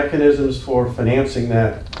there mechanisms for financing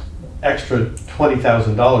that extra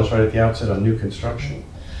 $20,000 right at the outset on new construction?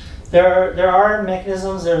 There are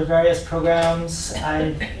mechanisms, there are various programs.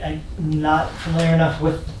 I'm not familiar enough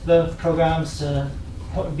with the programs to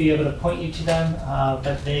be able to point you to them,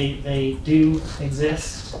 but they do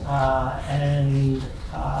exist, and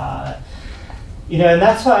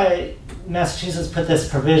that's why Massachusetts put this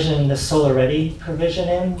provision, this solar ready provision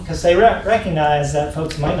in, because they recognize that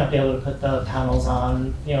folks might not be able to put the panels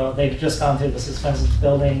on. They've just gone through this expensive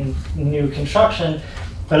building new construction,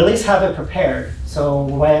 but at least have it prepared. So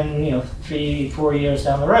when 3-4 years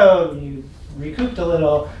down the road, you recouped a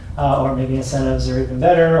little, or maybe incentives are even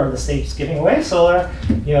better, or the state's giving away solar,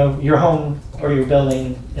 your home or your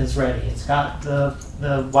building is ready. It's got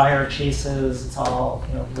the wire chases, it's all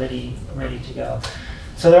ready to go.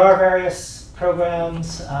 So there are various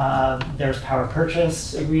programs. There's power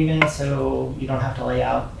purchase agreements, so you don't have to lay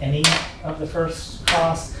out any of the first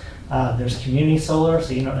costs. There's community solar,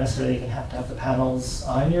 so you don't necessarily even have to have the panels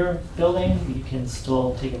on your building. You can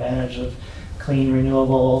still take advantage of clean,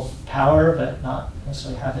 renewable power, but not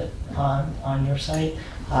necessarily have it on your site.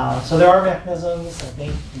 So there are mechanisms. I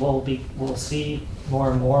think we'll see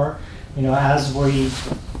more and more. As we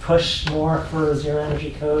push more for zero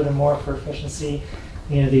energy code and more for efficiency,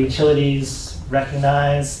 the utilities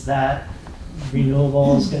recognize that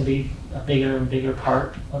renewable is going to be a bigger and bigger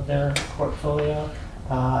part of their portfolio,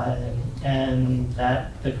 and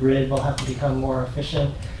that the grid will have to become more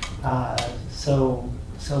efficient. So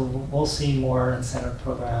we'll see more incentive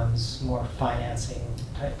programs, more financing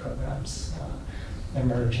type programs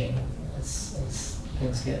emerging as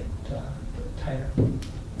things get tighter.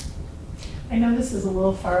 I know this is a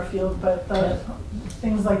little far afield, but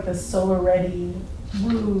things like the solar ready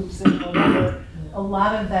roofs and whatever, a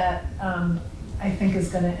lot of that I think is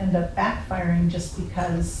going to end up backfiring just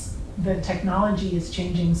because the technology is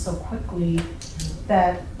changing so quickly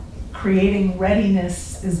that creating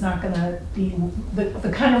readiness is not going to be,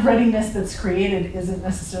 the kind of readiness that's created isn't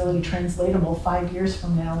necessarily translatable 5 years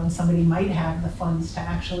from now when somebody might have the funds to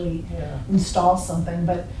actually install something,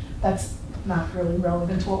 but that's not really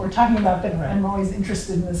relevant to what we're talking about. But I'm always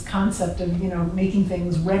interested in this concept of, making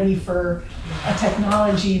things ready for a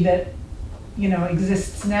technology that,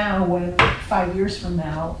 exists now when 5 years from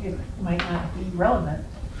now it might not be relevant.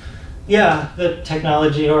 Yeah, the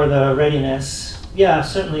technology or the readiness. Yeah,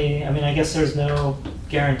 certainly. I mean, I guess there's no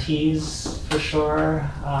guarantees for sure.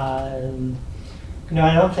 I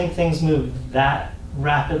don't think things move that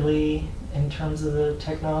rapidly in terms of the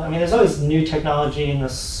technology. I mean, there's always new technology in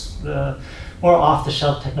the more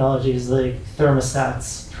off-the-shelf technologies like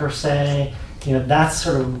thermostats per se. That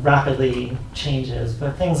sort of rapidly changes.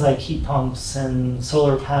 But things like heat pumps and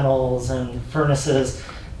solar panels and furnaces,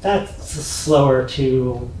 that's slower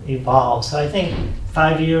to evolve. So I think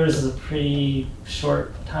 5 years is a pretty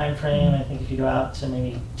short time frame. I think if you go out to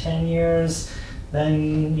maybe 10 years,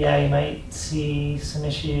 then yeah, you might see some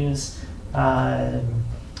issues. But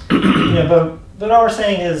all we're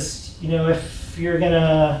saying is, if you're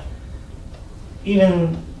gonna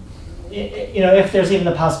if there's even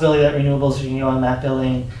the possibility that renewables are on that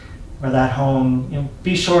building or that home,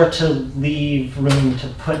 be sure to leave room to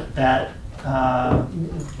put that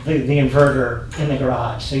the inverter in the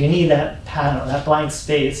garage. So you need that panel, that blank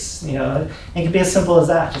space. It could be as simple as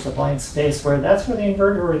that, just a blank space that's where the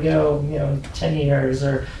inverter would go. In 10 years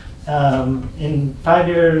or in 5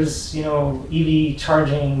 years, EV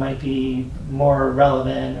charging might be more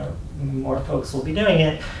relevant, or more folks will be doing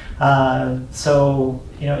it.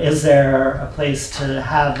 Is there a place to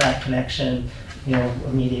have that connection,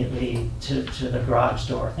 immediately to the garage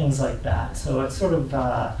door, things like that. So it's sort of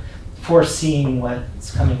foreseeing what's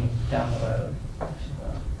coming down the road, if you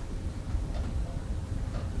will.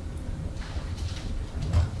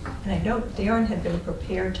 And I know Darren had been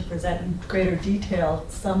prepared to present in greater detail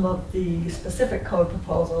some of the specific code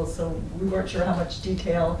proposals, so we weren't sure how much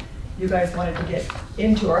detail you guys wanted to get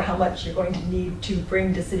into or how much you're going to need to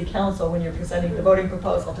bring to City Council when you're presenting the voting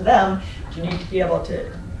proposal to them. You need to be able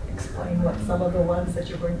to explain what some of the ones that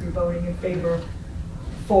you're going to be voting in favor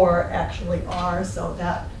for actually are, so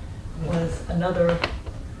that was another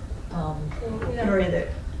area that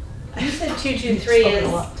You said 223 is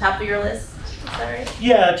top of your list. Sorry.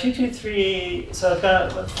 Yeah, 223. So I've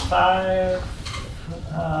got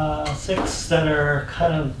 6 that are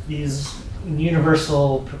kind of these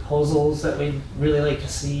universal proposals that we'd really like to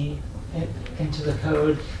see into the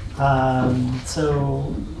code.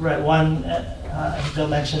 One, Bill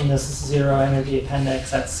mentioned this zero energy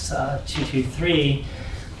appendix. That's 223.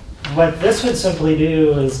 What this would simply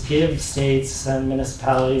do is give states and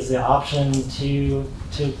municipalities the option to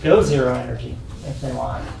go zero energy if they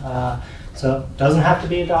want. So it doesn't have to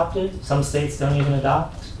be adopted. Some states don't even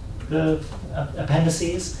adopt the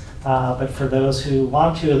appendices, but for those who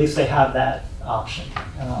want to, at least they have that option.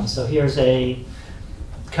 So here's a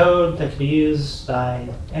code that can be used by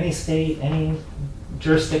any state, any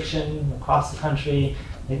jurisdiction across the country.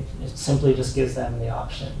 It simply just gives them the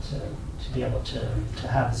option to be able to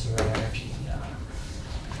have zero energy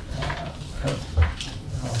code.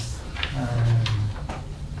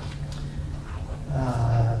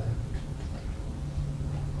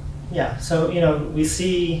 So we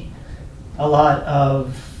see a lot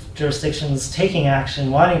of jurisdictions taking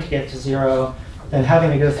action, wanting to get to zero, then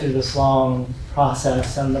having to go through this long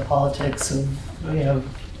process and the politics of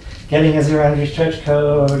getting a zero energy stretch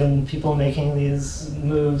code and people making these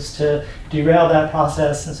moves to derail that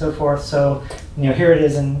process and so forth. So here it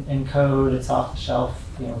is in code. It's off the shelf,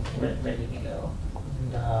 ready to go.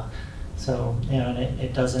 And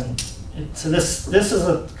it doesn't. So this is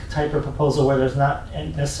a type of proposal where there's not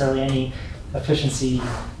necessarily any efficiency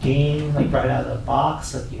gain like right out of the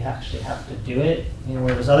box. Like you actually have to do it.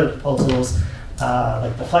 Where there's other proposals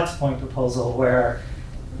like the flex point proposal where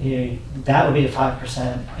that would be a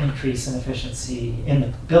 5% increase in efficiency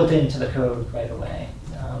built into the code right away.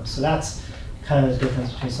 So that's kind of the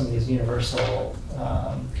difference between some of these universal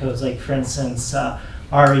codes. Like for instance, RE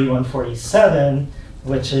 147,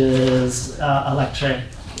 which is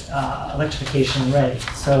electrification ready.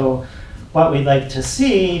 So what we'd like to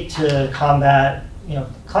see to combat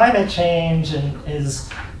climate change is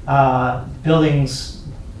buildings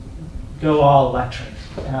go all electric.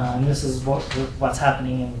 And this is what's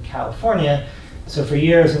happening in California. So for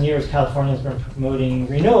years and years, California has been promoting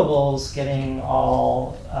renewables, getting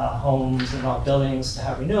all homes and all buildings to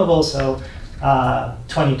have renewables. So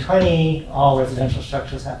 2020, all residential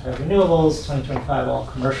structures have to have renewables. 2025, all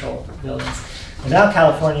commercial buildings. And now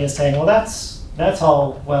California is saying, well, that's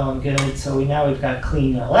all well and good. So now we've got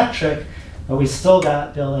clean electric, but we still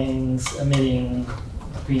got buildings emitting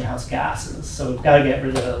greenhouse gases. So we've got to get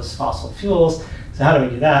rid of those fossil fuels. So how do we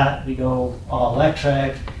do that? We go all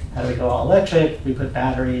electric. How do we go all electric? We put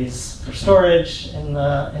batteries for storage in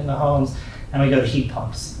the homes, and we go to heat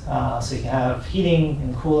pumps. So you can have heating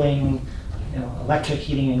and cooling, electric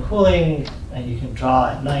heating and cooling, and you can draw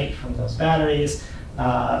at night from those batteries.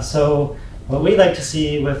 So what we'd like to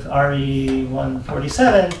see with RE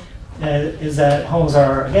 147 is that homes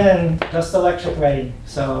are, again, just electric ready.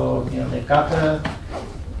 So they've got the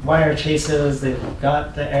wire chases, they've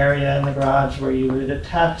got the area in the garage where you would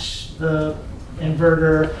attach the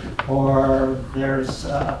inverter, or there's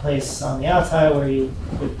a place on the outside where you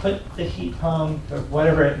would put the heat pump, or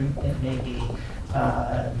whatever it may be.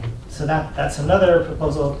 So that's another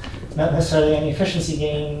proposal, not necessarily any efficiency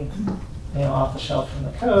gain, off the shelf from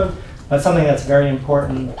the code, but something that's very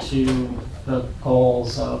important to the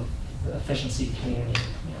goals of the efficiency community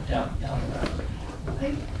down the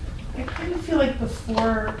road. I kind of feel like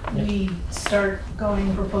before we start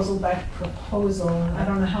going proposal by proposal, I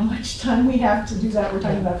don't know how much time we have to do that. We're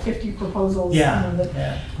talking about 50 proposals.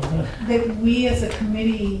 That we as a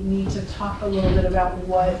committee need to talk a little bit about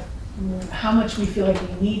how much we feel like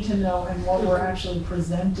we need to know and what we're actually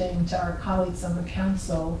presenting to our colleagues on the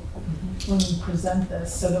council when we present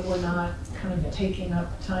this, so that we're not kind of taking up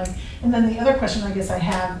time. And then the other question I guess I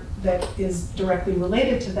have that is directly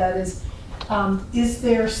related to that is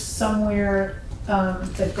there somewhere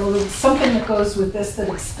something that goes with this that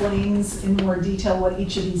explains in more detail what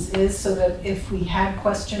each of these is, so that if we had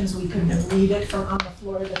questions, we could read it from on the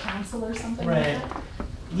floor of the council or something like that?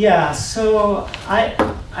 Yeah, so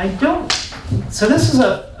so this is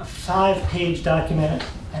a 5-page document,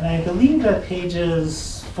 and I believe that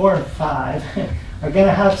pages 4 and 5 are going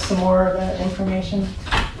to have some more of that information.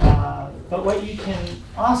 But what you can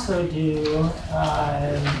also do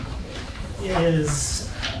is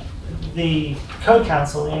the Code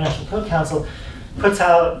Council, the International Code Council, puts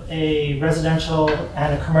out a residential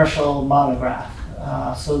and a commercial monograph.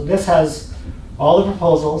 So this has all the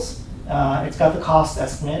proposals. It's got the cost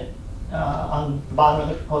estimate on the bottom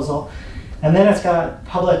of the proposal. And then it's got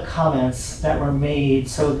public comments that were made.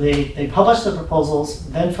 So they publish the proposals,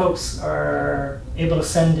 then folks are able to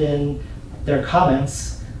send in their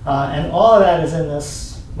comments. And all of that is in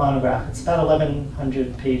this monograph. It's about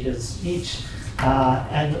 1,100 pages each.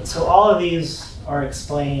 And so all of these are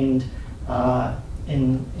explained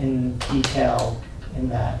in detail in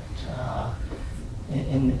that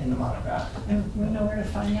in the monograph. And we know where to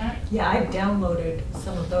find that? Yeah, I downloaded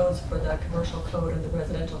some of those for the commercial code and the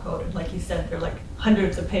residential code, and like you said, they're like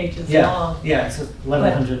hundreds of pages long. Yeah, it's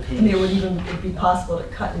 1,100 pages. I mean, it'd be possible to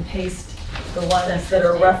cut and paste the ones that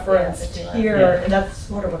are referenced here, and that's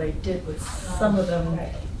sort of what I did with some of them.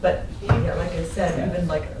 But yeah, like I said, even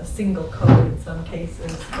like a single code in some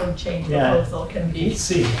cases, code change proposal can be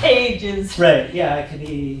pages. Right, yeah, it could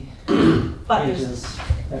be pages.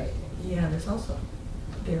 Yeah, there's also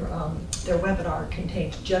their webinar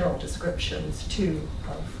contains general descriptions too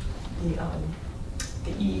of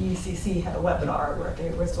the EECC had a webinar where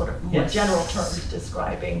they were sort of more general terms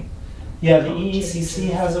describing. Yeah, the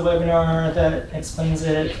EECC has a webinar that explains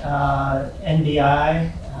it.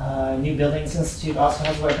 NBI, New Buildings Institute, also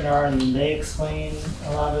has a webinar, and they explain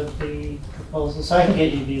a lot of the proposals. So I can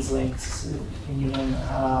get you these links if you need them.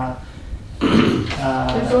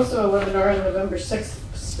 There's also a webinar on November 6th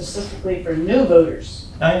specifically for new voters.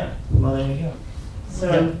 Oh yeah, well there you go.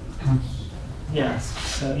 So yes,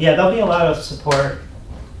 so yeah, there'll be a lot of support.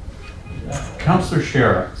 Councilor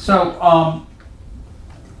Shara, so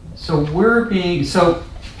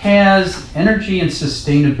has energy and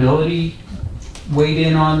sustainability weighed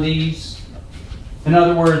in on these? In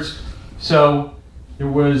other words, so there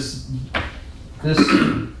was, this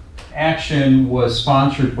action was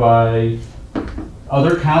sponsored by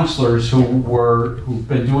other counselors who've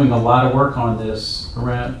been doing a lot of work on this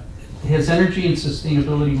around. Has energy and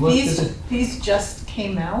sustainability looked at it? These just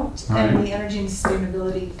came out, and the Energy and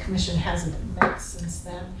Sustainability Commission hasn't met since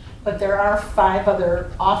then. But there are 5 other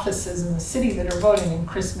offices in the city that are voting. In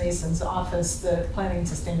Chris Mason's office, the Planning and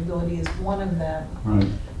Sustainability is one of them. Right.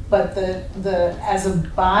 But as a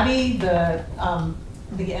body, the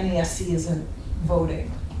NESC isn't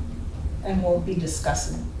voting and won't be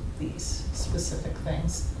discussing these specific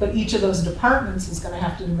things. But each of those departments is going to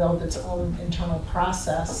have to develop its own internal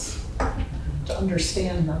process to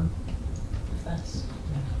understand them. If that's.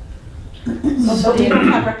 So we don't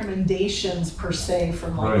have recommendations per se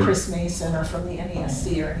from like Chris Mason or from the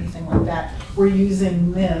NESC or anything like that. We're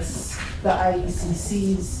using this, the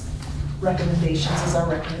IECC's recommendations as our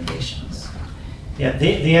recommendations. Yeah,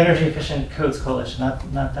 the Energy Efficient Codes Coalition, not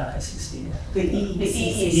the ICC. The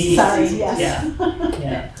EECC. Sorry, yes.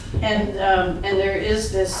 Yeah. And there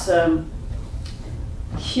is this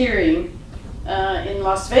hearing in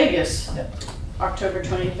Las Vegas, Yep. October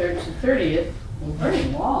 23rd to 30th, very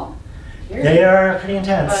long. hearing. They are pretty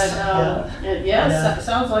intense. But, yes,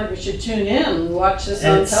 sounds like we should tune in and watch this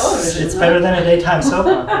on television. It's better than a daytime soap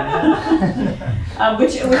opera.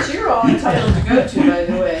 Which you're all entitled to go to, by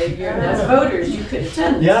the way. As voters, you could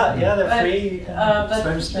attend. Yeah, they're But, free. but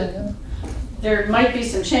Registered. there might be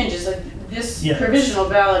some changes. Like this Yes. provisional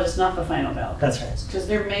ballot is not the final ballot. That's right. Because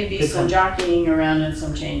there may be Good some point. jockeying around and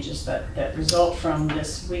some changes that result from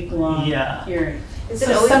this week-long Yeah. hearing. Is it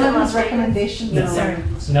So always some in of Las these Vegas? recommendations No. are.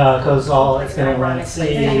 No, it goes all, it's been in one Ironic,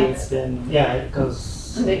 city, but yeah. it's been, yeah, it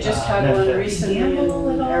goes. And they just had one Memphis. recently Gamble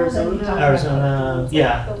at in all? Arizona. Arizona,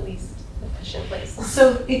 yeah. The least efficient place.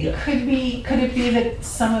 So Yeah. it could it be that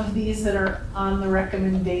some of these that are on the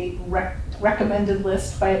recommended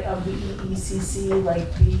list of the EECC,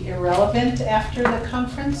 like be irrelevant after the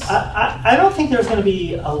conference? I don't think there's gonna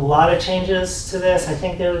be a lot of changes to this. I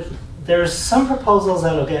think there's some proposals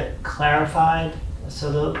that'll get clarified,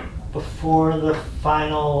 so before the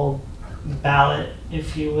final ballot,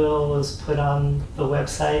 if you will, is put on the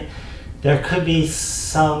website, there could be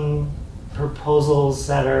some proposals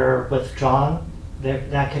that are withdrawn.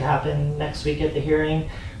 That could happen next week at the hearing,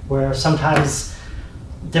 where sometimes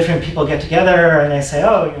different people get together and they say,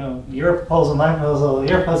 oh, your proposal, my proposal,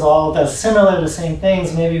 your proposal, all does similar to the same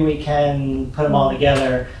things, maybe we can put them all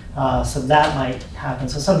together. So that might happen.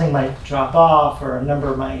 So something might drop off or a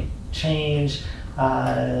number might change.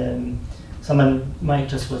 Someone might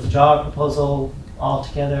just withdraw a proposal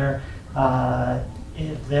altogether.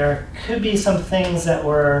 There could be some things that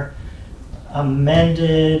were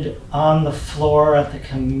amended on the floor at the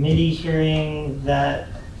committee hearing that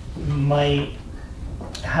might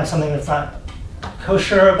have something that's not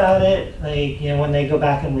kosher about it. Like, when they go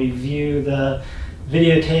back and review the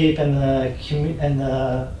videotape and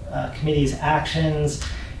the committee's actions,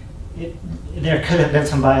 there could have been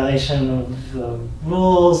some violation of the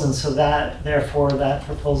rules, and so therefore that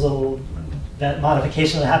proposal, that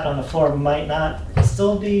modification that happened on the floor might not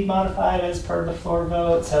still be modified as per the floor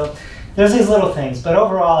vote. So there's these little things, but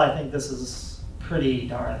overall I think this is pretty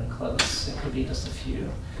darn close. It could be just a few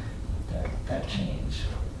that change.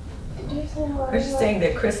 I was just saying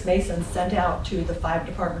that Chris Mason sent out to the 5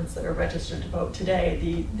 departments that are registered to vote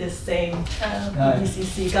today this same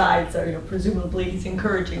ECC guide, so presumably he's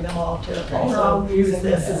encouraging them all to We're all also use using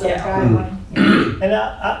this as a Yeah. guideline. And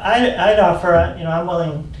I'd offer, I'm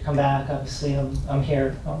willing to come back. Obviously, I'm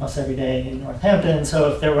here almost every day in Northampton,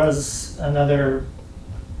 so if there was another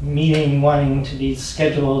meeting wanting to be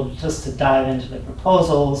scheduled just to dive into the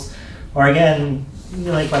proposals, or again,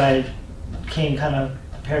 like what I came kind of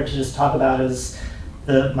prepared to just talk about is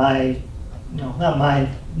not my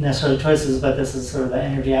necessarily choices, but this is sort of the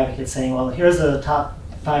energy advocate saying, well, here's the top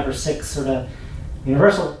 5 or 6 sort of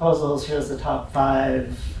universal proposals, here's the top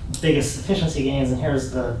 5 biggest efficiency gains, and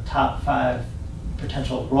here's the top 5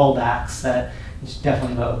 potential rollbacks that you should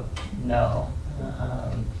definitely vote no.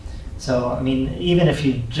 So, even if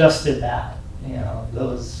you just did that,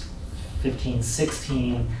 those 15,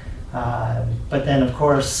 16, but then of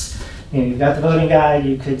course, you've got the voting guide,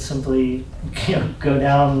 you could simply go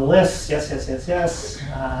down the list, yes.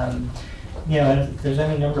 There's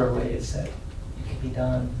any number of ways that it could be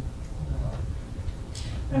done.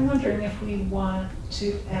 I'm wondering if we want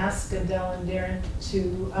to ask Adele and Darren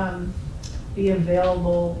to be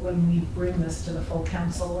available when we bring this to the full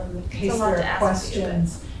council in case a lot there to are ask of you,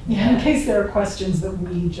 questions. Yeah, in case there are questions that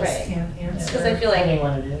we just Right. can't answer. Because I feel like Depending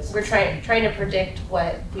what it is. we're trying to predict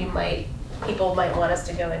what people might want us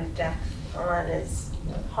to go in depth on is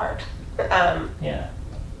hard. Yeah.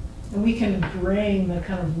 And we can bring the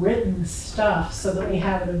kind of written stuff so that we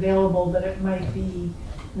have it available, but it might be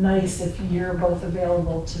nice if you're both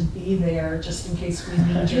available to be there, just in case we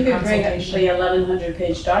need You your could bring consultation. the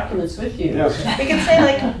 1,100-page documents with you. We can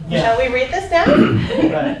say Yeah. shall we read this now?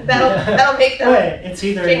 Right. That'll make them. Wait, it's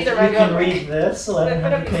either change you their mind can real read this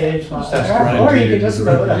 1100-page Just ask Brian or you Peter could to just do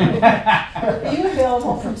vote it. on it. Are you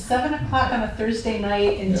available from 7 o'clock on a Thursday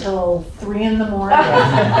night until 3 in the morning on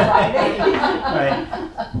Friday? Right.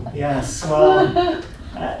 Yes. Well.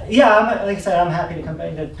 Like I said, I'm happy to come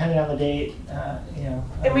back, depending on the date.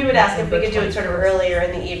 And we would ask if we could do it sort of earlier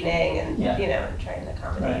in the evening and, Yeah. and try and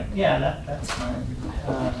accommodate. Right. Yeah, that's fine.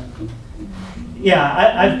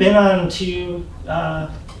 I've been on 2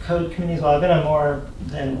 code committees. Well, I've been on more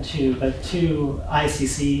than 2, but 2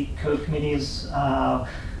 ICC code committees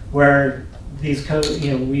where these code,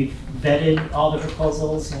 we've vetted all the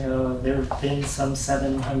proposals. There have been some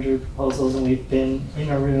 700 proposals, and we've been in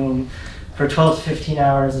a room for 12 to 15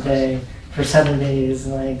 hours a day for 7 days.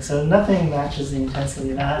 So nothing matches the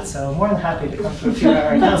intensity of that. So more than happy to come to a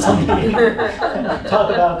few-hour council meeting and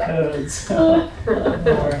talk about codes. No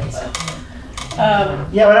worries.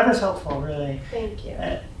 Yeah, whatever's helpful, really. Thank you.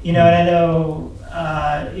 And I know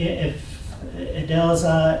if Adele is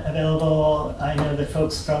not available, I know that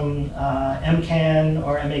folks from MCAN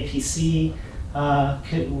or MAPC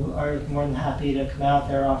are more than happy to come out.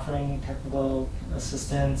 They're offering technical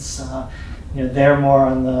assistance. They're more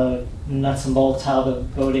on the nuts and bolts, how the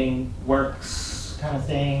voting works kind of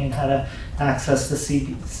thing, and how to access the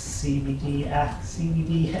CBD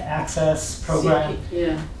access program.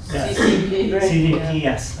 CCP, right? CDP,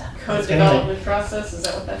 yes. Code development process, is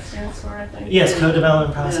that what that stands for, I think? Yes, code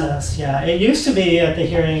development process, yeah. It used to be at the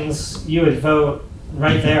hearings, you would vote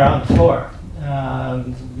right there on the floor.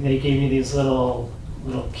 They gave you these little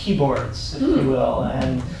keyboards, if you will,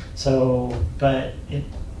 and so, but it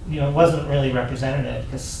wasn't really representative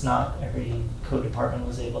because not every code department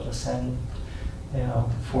was able to send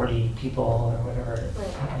 40 people or whatever it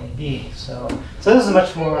may be. So this is a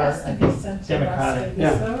much more, I think,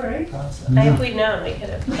 democratic process. I think we'd known, we could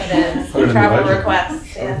have put in travel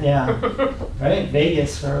requests. Yeah, right,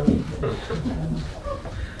 Vegas for a week.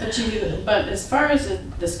 But as far as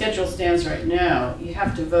the schedule stands right now, you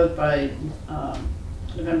have to vote by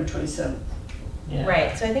November 27th. Yeah.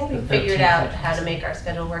 Right, so I think we figured out how to make our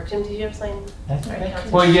schedule work. Jim, did you have something?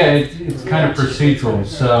 Well, yeah, it's kind of procedural,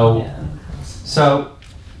 so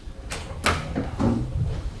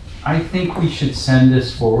I think we should send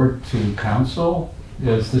this forward to council,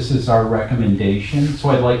 as this is our recommendation. So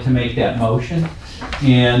I'd like to make that motion,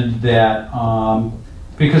 and that,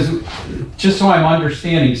 because just so I'm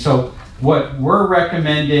understanding, so what we're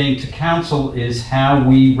recommending to council is how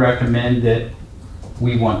we recommend that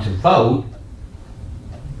we want to vote.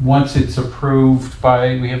 Once it's approved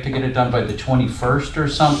by, we have to get it done by the 21st or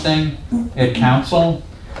something at council.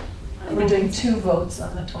 We're doing 2 votes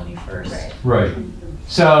on the 21st. Right.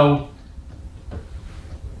 So,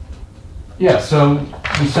 yeah, so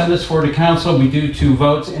we send this forward to council, we do 2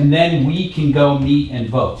 votes, and then we can go meet and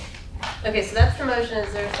vote. Okay, so that's the motion.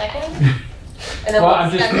 Is there a second? And then Well, I'm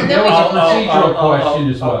just, that was a procedural question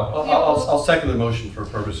as well. I'll second the motion for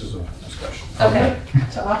purposes of discussion. Okay.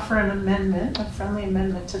 To offer an amendment, a friendly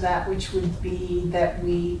amendment to that, which would be that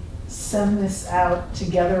we send this out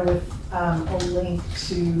together with a link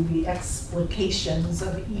to the explications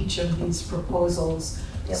of each of these proposals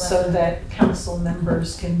so that council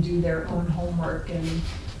members can do their own homework and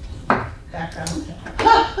background.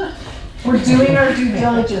 We're doing our due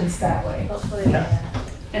diligence that way. Hopefully, yeah.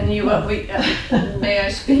 And may I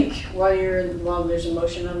speak while there's a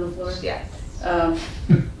motion on the floor? Yes.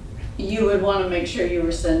 You would want to make sure you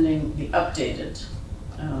were sending the updated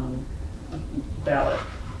ballot,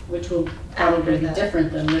 which will probably be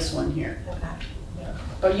different than this one here. Okay.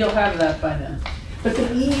 But you'll have that by then. But the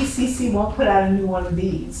EECC won't put out a new one of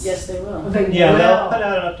these. Yes, they will. Yeah, they'll put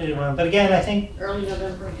out an updated one. But again, I think Early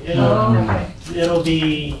November. it'll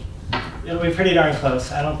be pretty darn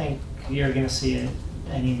close. I don't think you're going to see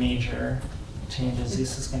any major changes.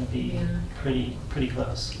 This is going to be pretty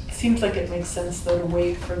close. Seems like it makes sense though to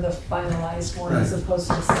wait for the finalized one as opposed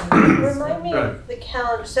to sending. Remind me of the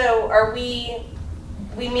calendar. So are we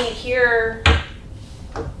meet here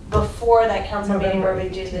before that council meeting where we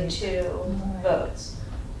do the 2 votes.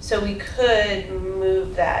 So we could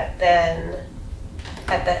move that then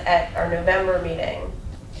at our November meeting.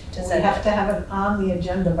 We have to have it on the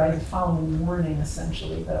agenda by the following morning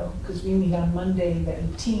essentially though, because we meet on Monday the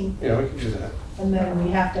 18th. Yeah, we can do that. And then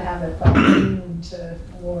we have to have it by noon to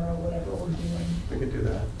 4 or whatever we're doing. We can do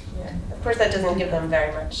that. Yeah. Of course, that doesn't give them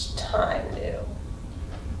very much time to.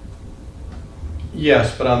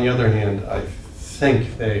 Yes, but on the other hand, I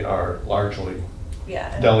think they are largely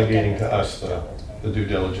delegating to us the due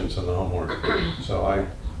diligence and the homework. So I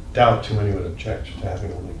doubt too many would object to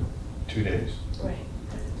having only 2 days. Right.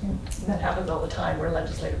 That happens all the time where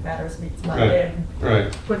legislative matters meets Monday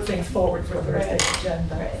and put things forward for Thursday's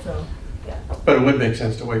agenda. Right. So. Yeah. But it would make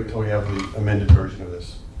sense to wait until we have the amended version of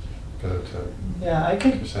this I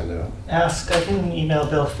could send out. ask. I can email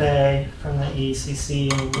Bill Fay from the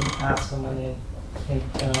ECC and ask them when they think.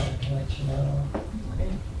 I can let you know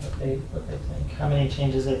what they think, how many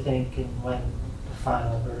changes they think, and when the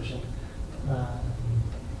final version.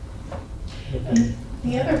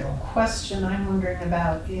 The other question I'm wondering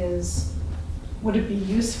about is, would it be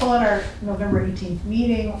useful at our November 18th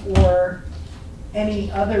meeting or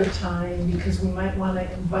any other time, because we might want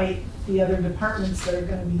to invite the other departments that are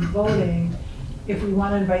going to be voting if we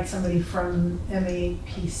want to invite somebody from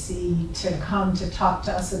MAPC to come to talk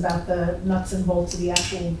to us about the nuts and bolts of the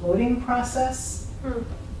actual voting process,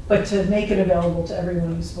 but to make it available to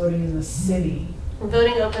everyone who's voting in the city.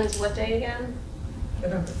 Voting opens what day again?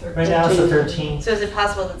 November 13th. Right now it's the 13th. So is it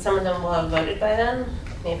possible that some of them will have voted by then?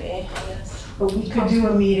 Maybe, I guess. But we could do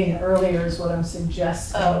a meeting earlier is what I'm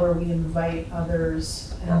suggesting, where we invite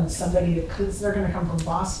others and somebody to, because they're going to come from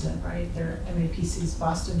Boston, right? They're MAPC's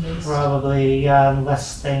Boston based. Probably, yeah,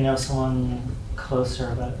 unless they know someone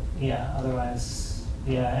closer, but yeah, otherwise,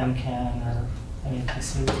 yeah, MCAN or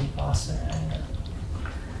MAPC would be Boston area.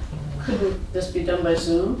 Couldn't this be done by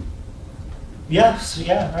Zoom? Yes,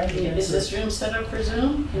 yeah, right. Is this room set up for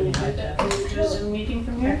Zoom? Can you do that? Can you do a Zoom meeting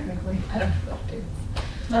from here? Technically. I don't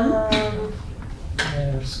know what to do.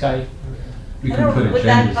 Or Skype? We I can don't- put would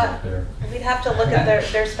that agendas up there. We'd have to look at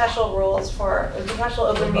their special rules for, the special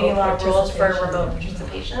open meeting law rules for remote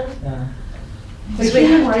participation. Yeah. The So we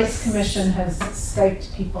Human have to Rights Commission has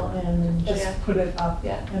Skyped people in and Yeah. just put it up.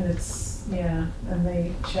 Yeah. And it's, yeah, and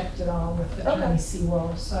they checked it all with Attorney Okay.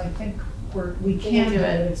 Sewell. So I think we can can do do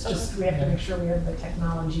it. it. It's just, we have to make sure we have the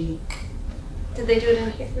technology Did they do it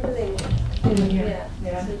in here? Where did they meet? in here.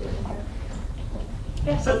 Yeah. Yeah. So they did it in here.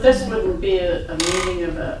 Yeah, so But this wouldn't be a meeting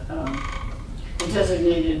of a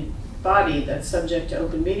designated body that's subject to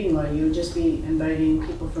open meeting law. You would just be inviting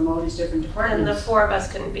people from all these different and the departments. four of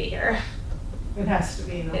us couldn't be here. It has to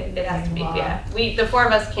be. It has to be, law. yeah. The four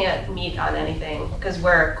of us can't meet on anything because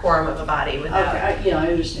we're a quorum of a body Okay, without. I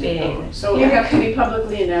understand. Being- Okay. So it would have to be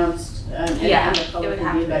publicly announced and Yeah, the it public would would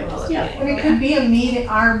have be to be invited. public Yeah. meeting. And it could be a meeting,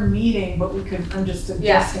 our meeting, but we could, I'm just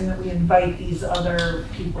suggesting that we invite these other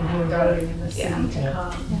people who are voting in the city Yeah. to Yeah.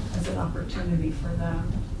 come as an opportunity for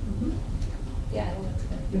them. Yeah, I think that's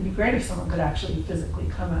good. It'd be great if someone could actually physically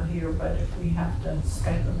come out here, but if we have to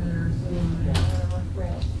Skype them in or Zoom or whatever.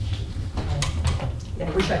 Right. Yeah,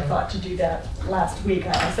 which I thought to do that last week.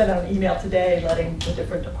 I sent out an email today letting the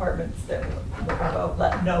different departments that were about,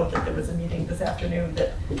 let know that there was a meeting this afternoon,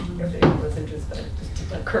 that if anyone was interested, it just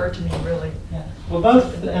didn't occur to me really. Yeah. Well,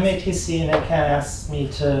 both the MAPC and MCAN asked me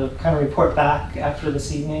to kind of report back after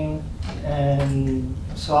this evening, and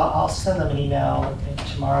so I'll send them an email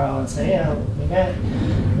tomorrow and say, yeah, we met,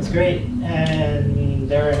 it was great, and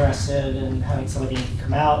they're interested in having somebody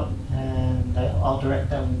come out, and I'll direct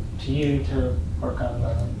them to you to work on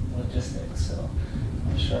the logistics, so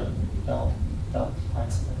I'm sure they'll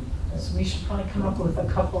find somebody. So we should probably come up with a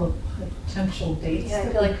couple of potential dates. Yeah, I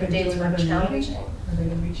that feel we like the could do dates were another meeting. challenging. Are they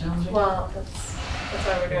gonna be challenging? Well, that's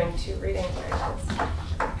why we're doing 2 readings.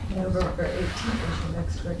 Right? November 18th is the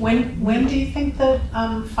next regular. When do you think the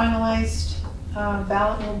finalized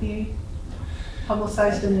ballot will be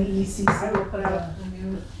publicized in the ECC? Will put out a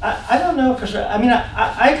new. I don't know for sure. I mean,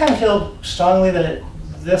 I kind of feel strongly that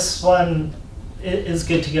this one is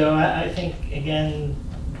good to go. I think, again,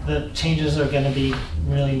 the changes are going to be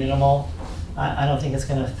really minimal. I don't think it's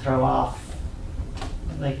going to throw off,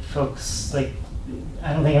 like, folks, like,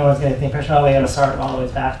 I don't think anyone's going to get the impression, oh, we got to start all the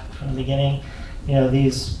way back from the beginning. You know,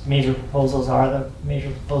 these major proposals are the major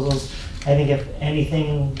proposals. I think if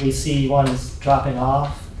anything, we see one is dropping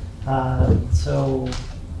off.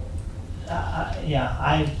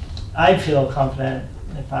 Yeah, I'd feel confident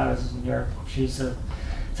if I was in your shoes to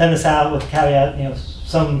send this out with caveat, you know,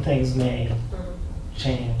 some things may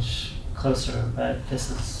change closer, but this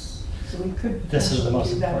is, So we could This is the potentially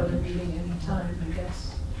most do that at a important. meeting anytime, I guess.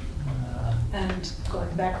 And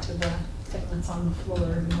going back to the thing that's on the floor,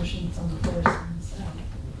 the motion that's on the floor,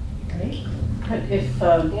 right? But if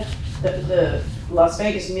the Las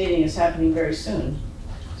Vegas meeting is happening very soon,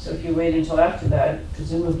 so if you wait until after that,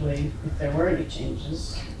 presumably, if there were any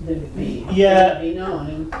changes, then it would be, Yeah. it would be known.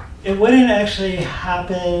 And it wouldn't actually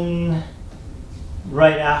happen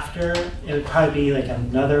right after. It would probably be like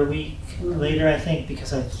another week later, I think,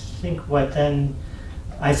 because I think what then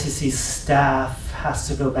ICC staff has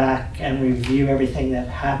to go back and review everything that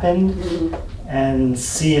happened and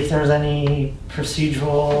see if there's any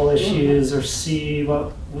procedural issues or see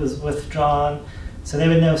what was withdrawn. So they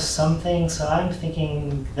would know something. So I'm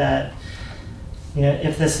thinking that, you know,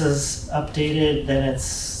 if this is updated, then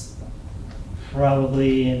it's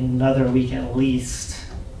probably another week at least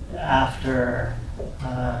after.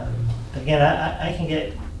 Again, I can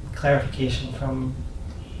get clarification from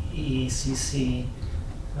ECC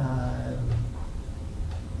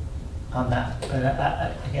on that,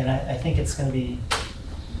 but again, I think it's going to be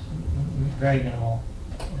very minimal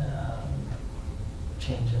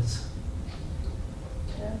changes.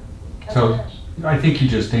 Yeah. So- Councilor Nash. I think you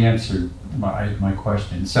just answered my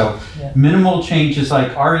question. So Yeah. minimal changes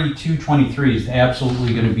like RE 223 is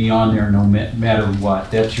absolutely going to be on there no matter what.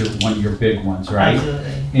 That's one of your big ones, right?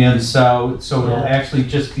 Absolutely. And so it'll Yeah. actually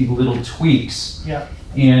just be little tweaks. Yeah.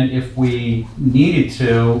 And if we needed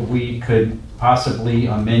to, we could possibly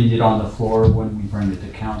amend it on the floor when we bring it to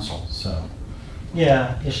council, so.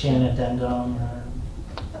 Yeah, issue an addendum or.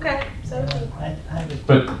 Okay, so I would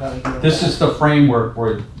But probably go with This that. is the framework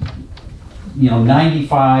where,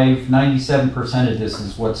 97% of this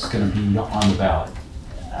is what's gonna be on the ballot.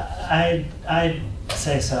 I'd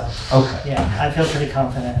say so. Okay. Yeah, I feel pretty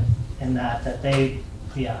confident in that they,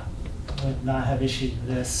 would not have issued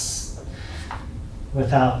this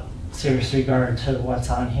without serious regard to what's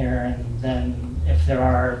on here. And then if there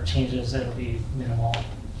are changes, it'll be minimal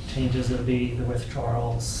changes. It'll be the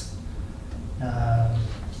withdrawals,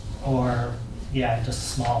 or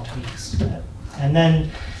just small tweaks to it. And then,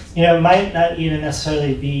 it might not even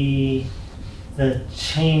necessarily be the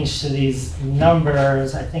change to these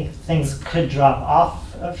numbers. I think things could drop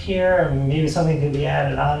off of here, and maybe something could be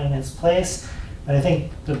added on in its place. But I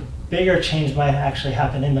think the bigger change might actually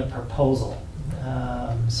happen in the proposal.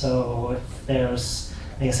 So if there's,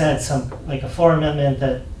 like I said, like a floor amendment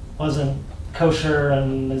that wasn't kosher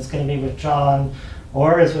and is going to be withdrawn,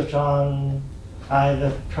 or is withdrawn by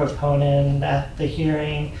the proponent at the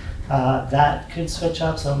hearing, that could switch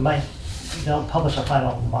up. So they'll publish a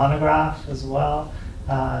final monograph as well.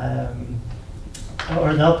 Or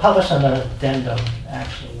they'll publish an addendum,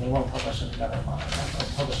 actually. They won't publish another monograph.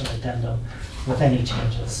 They'll publish an addendum with any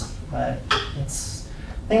changes. But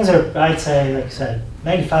things are, I'd say, like I said,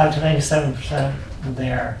 95 to 97%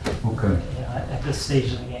 there. Okay. At this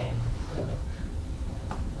stage of the game.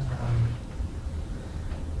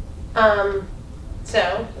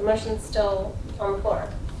 So the motion's still on the floor.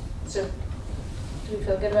 So do we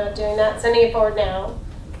feel good about doing that? Sending it forward now,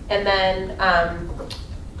 and then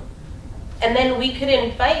we could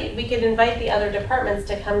invite the other departments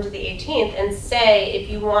to come to the 18th and say, if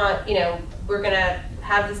you want, we're gonna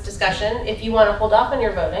have this discussion. If you want to hold off on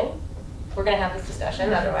your voting, we're gonna have this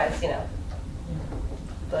discussion. Otherwise,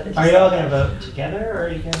 vote it. Are you all going to vote together, or are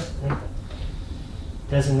you going to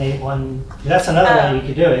designate one? That's another way you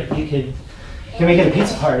could do it. You could make it a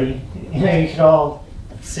pizza party. You could all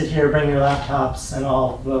sit here, bring your laptops, and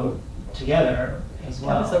all vote together as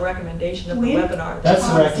That was the well. recommendation of the We- webinar. That's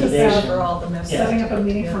the recommendation. For all the members. Yeah. Setting up a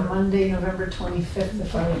meeting for Yeah. Monday, November 25th,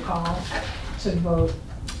 if I recall, to vote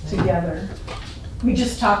together. We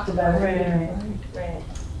just talked about it. Right.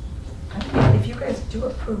 If you guys do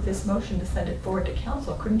approve this motion to send it forward to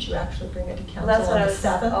council, couldn't you actually bring it to Well, that's council what on I the was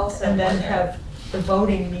 7th? also And then wondering. have the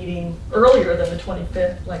voting meeting earlier than the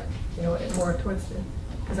 25th, like, more towards the,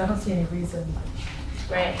 because I don't see any reason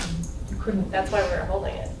Right. you couldn't. That's why we're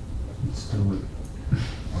holding it. Let's do it.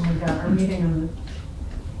 Oh my God, our meeting on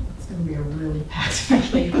it's gonna be a really packed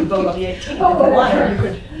Actually, you could vote on the 18th. Oh, If you want, whatever. or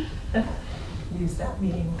you could use that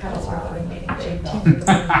meeting as our voting meeting, the 18th, the meeting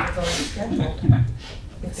that's already scheduled.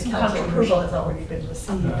 If the Some council controversial. approval has already been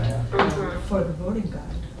received Mhm. for the voting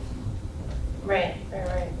guide. Right.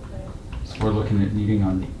 So we're looking at meeting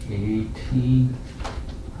on the 18th.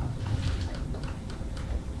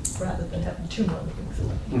 Rather than having two more meetings.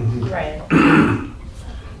 Right.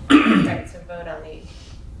 Right, so vote on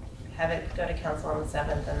have it go to council on the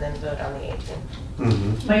 7th and then vote on the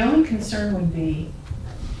 18th. My only concern would be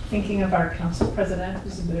thinking of our council president,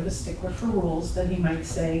 who's a bit of a stickler for rules, that he might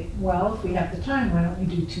say, well, if we have the time, why don't we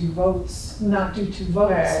do two votes, not do two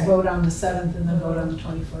votes, Right. vote on the 7th and then vote on the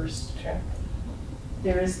 21st. Sure.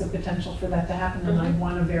 There is the potential for that to happen, and I'd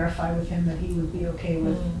want to verify with him that he would be okay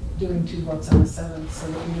with doing two votes on the 7th, so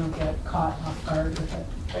that we don't get caught off guard with it.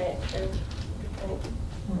 Right.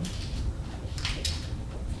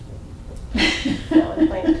 Valid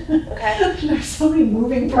point. Okay. There's so many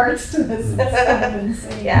moving parts to this, it's kind of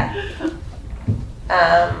insane. Yeah.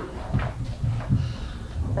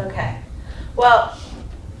 Okay. Well,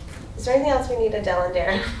 is there anything else we need Adele and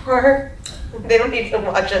Darren for? They don't need to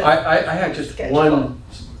watch it. I had just Schedule. one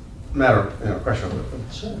question of the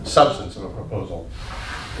substance of a proposal.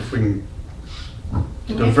 If we can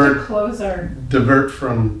Do we have to divert close our,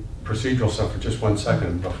 from procedural stuff for just 1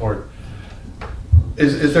 second before.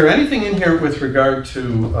 Is there anything in here with regard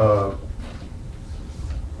to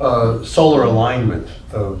solar alignment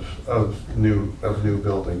of new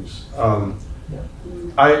buildings?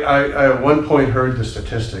 I at one point heard the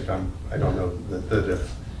statistic. I don't know that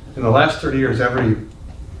if in the last 30 years every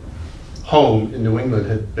home in New England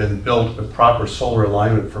had been built with proper solar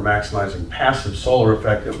alignment for maximizing passive solar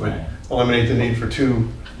effect, it would eliminate the need for two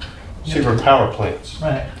Seabrook power plants.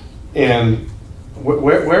 Right. And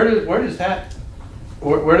where does that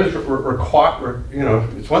where does require, you know,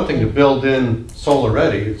 it's one thing to build in solar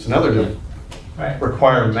ready, it's another to Right.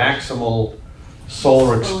 require maximal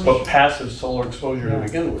passive solar exposure to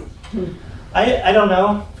begin with. I don't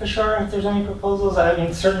know for sure if there's any proposals. I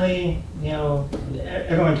mean, certainly, you know,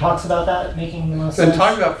 everyone talks about that making the most It's been sense.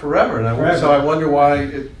 talked about forever, and so I wonder why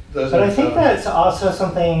it doesn't. But I think that's also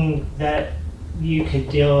something that you could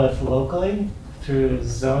deal with locally through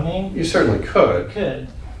zoning. You certainly could. Could.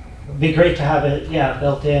 It'd be great to have it, yeah,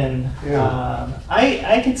 built in. Yeah.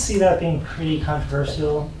 I could see that being pretty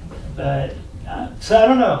controversial, but, so I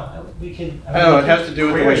don't know. We could. I know, it has to do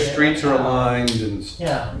with the way query it. streets are aligned and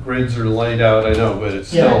Yeah. grids are laid out, I know, but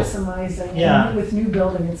it's Yeah. still. Maximizing, Yeah. and with new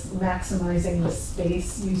building, it's maximizing the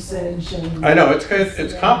space usage and. I know, it's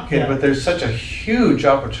complicated, Yeah. but there's such a huge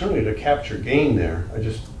opportunity to capture gain there. I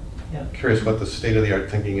just Yeah. curious what the state of the art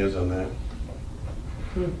thinking is on that.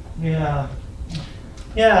 Yeah.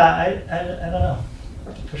 Yeah, I don't know,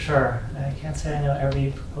 for sure. I can't say I know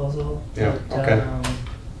every proposal. Yeah, but, okay.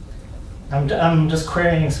 I'm just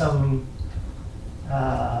querying some,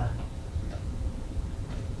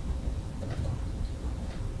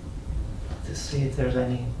 to see if there's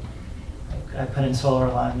any, I put in solar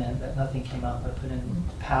alignment, but nothing came up. I put in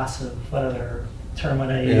passive, what other term would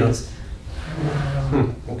I Yeah. use?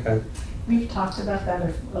 Okay. We've talked about that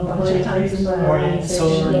a bunch of times in the Solar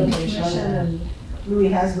organization orientation. commission, and Louis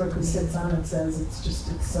Hasbrook, who sits on it, says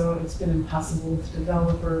it's been impossible with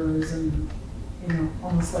developers and, you know,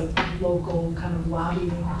 almost like local kind of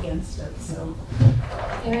lobbying against it, so.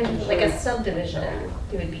 Even like a subdivision,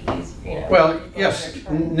 it would be easier, you know. Well, yes,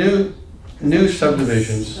 new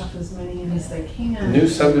subdivisions, Stuff as many in as they can. new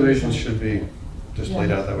subdivisions should be just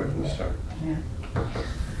laid out that way from the start. Yeah.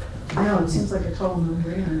 I know, it seems like a total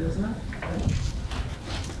no-brainer, doesn't it?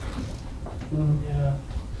 Yeah.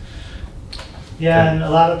 Yeah, and a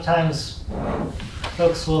lot of times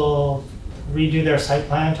folks will redo their site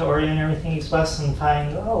plan to orient everything east-west and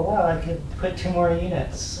find, oh, wow, I could put 2 more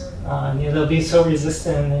units. You know, they'll be so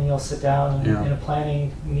resistant, and then you'll sit down Yeah. in a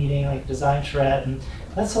planning meeting, like design charrette, and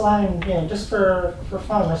let's align, you know, just for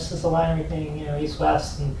fun, let's just align everything, you know,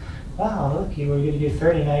 east-west, and wow, look, you were gonna do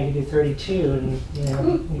 30, now you can do 32, and, you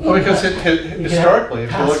know. Well, because historically,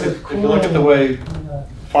 if you look at the way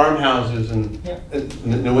farmhouses and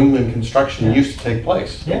New England construction used to take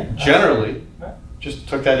place, Yeah. generally, Right. just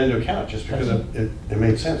took that into account, just because it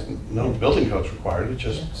made sense. No building codes required it,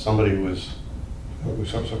 just somebody who was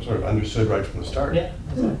sort of understood right from the start. Yeah,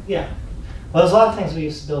 yeah. Well, there's a lot of things we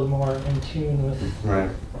used to build more in tune with Right,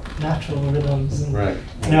 natural rhythms. And, right.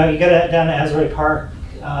 you know, you go down to Asbury Park,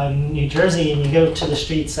 New Jersey, and you go to the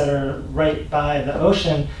streets that are right by the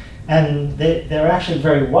ocean, and they're actually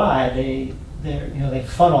very wide. They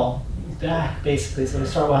funnel back basically, so they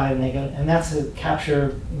start wide and they go, and that's to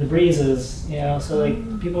capture the breezes. You know, so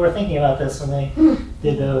like people were thinking about this when they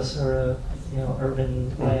did those sort of, you know,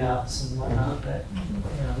 urban layouts and whatnot. But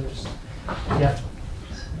you know, there's yeah.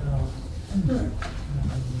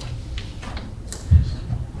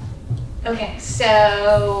 Okay,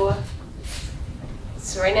 so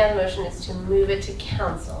right now the motion is to move it to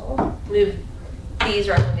council, move these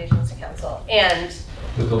recommendations to council, and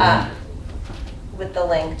with the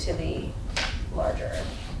link to the larger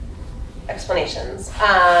explanations.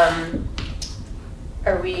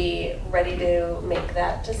 Are we ready to make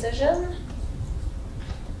that decision?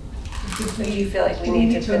 Do you feel like we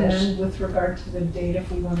need to finish? amend with regard to the date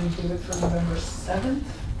if we want to do it for November 7th,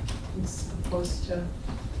 as opposed to.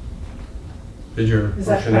 Did your Is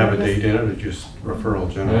that motion have a part of date this? in it, or just referral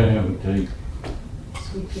I general? have a date.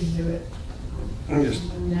 So we could do it I'm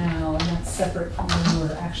just- now, and that's separate from when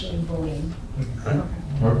we're actually voting.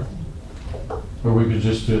 Right. Or we could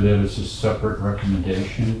just do that as a separate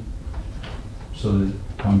recommendation, so that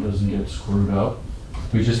one doesn't get screwed up.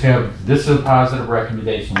 We just have, this is a positive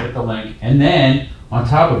recommendation with the link, and then, on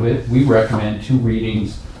top of it, we recommend 2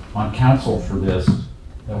 readings on council for this.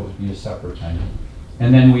 That would be a separate thing.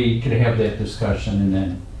 And then we could have that discussion, and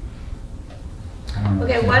then, I don't know.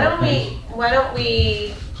 Okay, why don't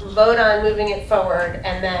we vote on moving it forward,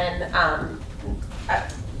 and then,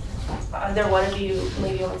 either one of you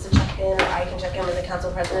maybe wants to check in, or I can check in with the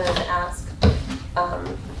council president and ask,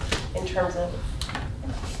 in terms of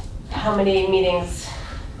how many meetings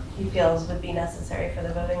he feels would be necessary for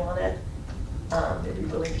the voting on it. Maybe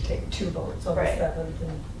willing to take 2 votes on the Right. 7th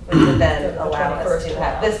and Which would then the allow us 21st to to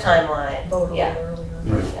have this timeline. vote a Yeah, little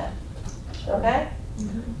earlier. Right. yeah. Okay?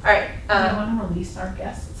 All right, Do you want to release our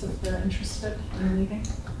guests if they're interested in leaving?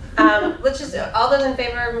 let's just, all those in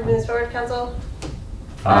favor of moving this forward, council?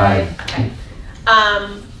 Aye. Okay.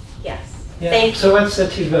 Yes. Thank So what's the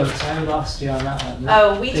 2 votes? I lost you on that one.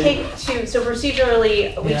 Oh, we take 2, so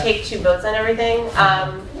procedurally, we Yeah. take 2 votes on everything.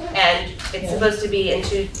 And it's supposed to be in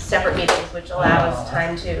 2 separate meetings, which allows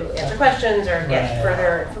time to answer questions or get Right.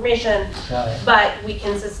 further information. Got it. But we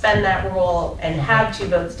can suspend that rule and have 2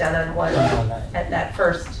 votes done on one at that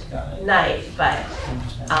first Got it. night. But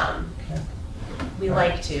Understand. Okay. we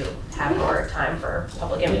like to have more time for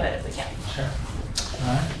public input if we can. Sure.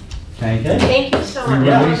 All right. Thank you. Thank you so We much.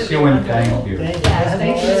 Yeah. release you and thank you. Thank you. Yes,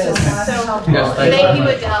 thank you so much. So helpful. Yes, Thank very you,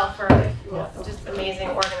 much. Adele, for just amazing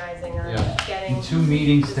organizing on Yeah. getting 2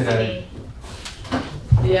 meetings the today.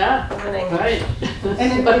 city Yeah, opening. right.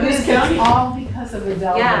 And But it who's is, counting? it's all because of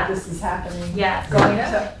Adele Yeah. that this is happening. Yes. Going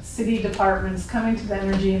to city departments, coming to the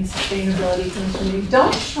Energy and Sustainability Committee.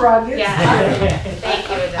 Don't shrug, it's Yeah. hard. Thank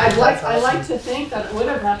you, Adele. I like to think that it would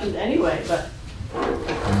have happened anyway, but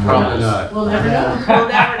Probably not. we'll never know. We'll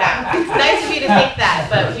never know. It's nice of you to think that,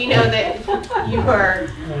 but we know that you are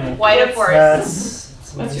quite a force.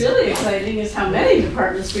 What's really exciting is how many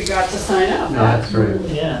departments we got to sign up. That's right.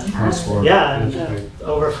 Yeah. Nice work. Yeah, That's and great.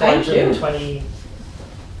 over Thank you. 420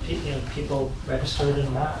 people registered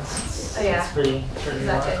in Mass. Oh, yeah. It's pretty Exactly.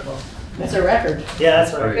 remarkable. It's a record. Yeah,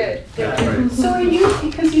 that's Right. right. Good. That's right. So are you,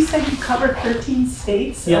 because you said you cover 13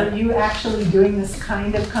 states, Yeah. are you actually doing this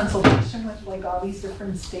kind of consultation with like all these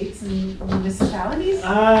different states and municipalities?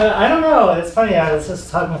 I don't know. It's funny. I was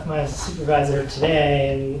just talking with my supervisor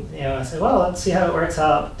today, and I said, "Well, let's see how it works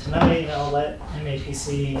out tonight. Let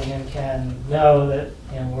MAPC and NCAN know that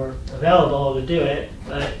we're available to do it."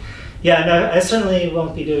 But yeah, no, I certainly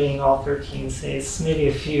won't be doing all 13 states. Maybe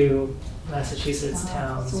a few Massachusetts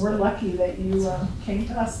towns. So we're lucky that you came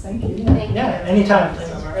to us, thank you. Thank you. Yeah, anytime.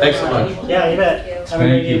 Thanks so much. Yeah, you bet. Thank you. Have a Thank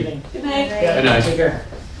great you. evening. Good night. Yeah, Good night. take care.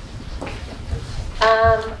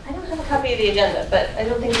 I don't have a copy of the agenda, but I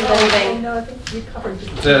don't think there's anything. No, I think we covered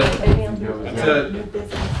That's it. Anything else? That's it. new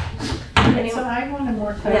business. So I wanted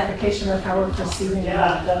more clarification of how we're proceeding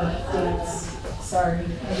Yeah. about the dates. Sorry,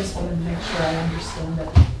 I just wanted to make sure I understand it.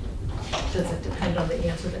 Does it depend on the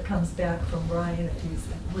answer that comes back from Ryan, if he's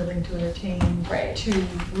willing to entertain Right. 2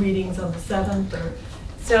 readings on the 7th, or?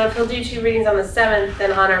 So if he'll do 2 readings on the 7th,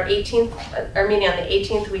 then on our 18th, our meeting on the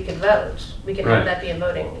 18th, we could vote. We could Right. have that be a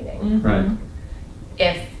voting meeting. Right.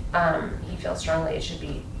 If he feels strongly it should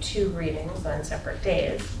be 2 readings on separate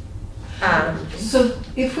days. So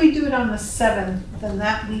if we do it on the 7th, then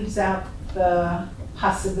that leaves out the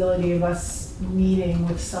possibility of us meeting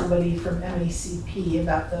with somebody from MACP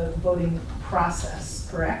about the voting process,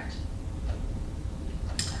 correct?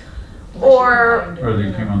 Or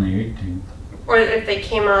They came on the 18th. Or if they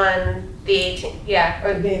came on the 18th, yeah,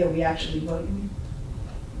 Or the day that we actually vote, you mean?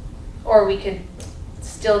 or we could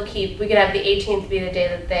still keep, we could have the 18th be the day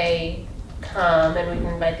that they come and we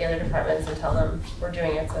can invite the other departments and tell them we're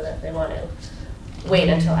doing it so that if they want to wait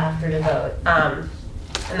until after to vote.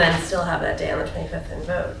 And then still have that day on the 25th and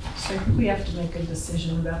vote. So I think we have to make a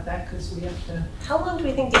decision about that because we have to. How long do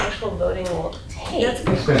we think the actual voting will take? That's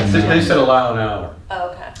good. They said allow an hour. Oh,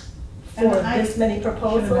 okay. For And I this many can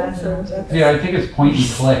proposals, imagine or? that's- Yeah, I think it's point and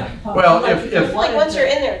click. Well, if, Like, once you're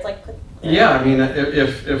in there, it's like, yeah, I mean,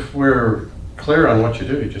 if we're clear on what you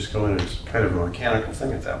do, you just go in and it's kind of a mechanical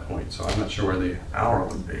thing at that point, so I'm not sure where the hour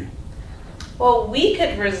would be. well, we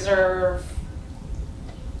could reserve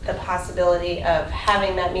the possibility of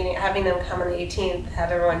having that meeting, having them come on the 18th,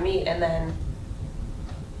 have everyone meet, and then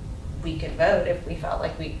we could vote if we felt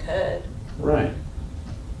like we could Right.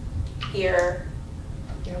 here.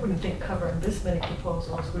 I wouldn't think covering this many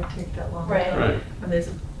proposals would take that long. Right. Right. And there's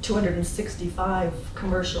 265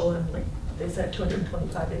 commercial, and like they said,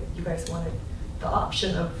 225, that you guys wanted the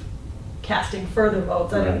option of casting further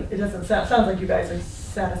votes. I mean, it doesn't sounds like you guys are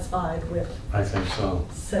satisfied with I think so.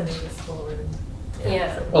 sending this forward. And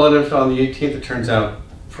Yeah. so- Well, and if on the 18th it turns out,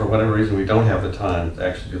 for whatever reason, we don't have the time to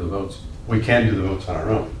actually do the votes, we can do the votes on our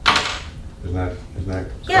own. Isn't that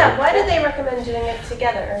Yeah, correct? why did they recommend doing it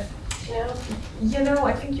together, you know? You know,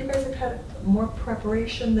 I think you guys have had more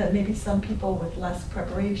preparation than maybe some people with less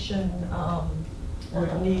preparation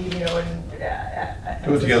would need, and.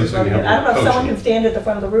 Do it together so you can have I don't know if someone coaching. can stand at the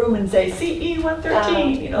front of the room and say CE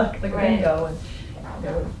 113, like a Right. bingo, and,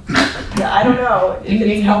 yeah, I don't know if Ding, ding,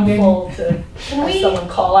 it's ding, helpful to Can have we- someone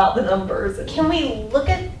call out the numbers. And- Can we look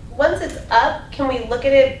at, once it's up, can we look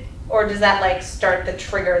at it, or does that like start the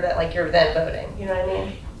trigger that like you're then voting, you know what I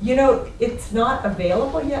mean? You know, it's not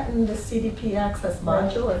available yet in the CDP Access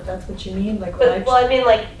module, if that's what you mean, like. when But, well, I mean,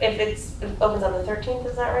 like, if it opens on the 13th,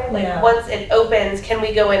 is that right? Like, Yeah. once it opens, can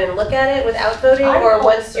we go in and look at it without voting? I Or hope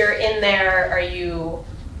once so. you're in there, are you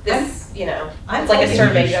this, you know, I'm it's like a hoping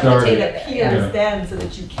survey, you have to started. take it it there. appears Yeah. then so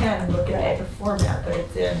that you can look Right. at the format that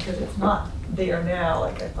it's in, because it's not there now,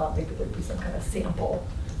 like I thought maybe there'd be some kind of sample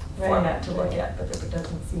Right. format to look at, but there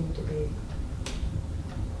doesn't seem to be.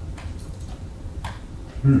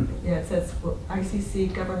 Yeah, it says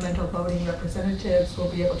ICC governmental voting representatives will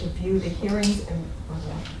be able to view the hearings and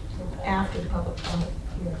after the public comment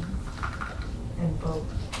hearings and vote.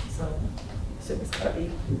 So it's gotta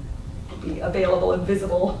be available and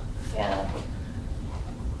visible. Yeah.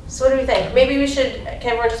 So what do we think? Maybe we should, can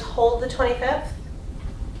everyone just hold the 25th?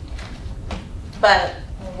 But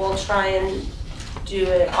we'll try and do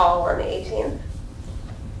it all on the 18th.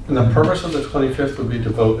 And the purpose of the 25th would be to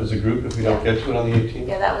vote as a group if we don't get to it on the 18th?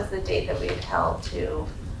 Yeah, that was the date that we had held to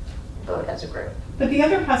vote as a group. But the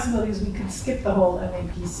other possibility is we could skip the whole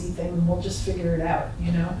MAPC thing and we'll just figure it out,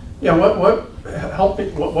 you know? Yeah,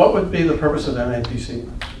 what would be the purpose of MAPC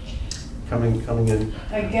coming in?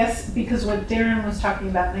 I guess because what Darren was talking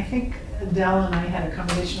about, and I think Adele and I had a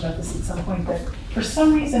conversation about this at some point, that for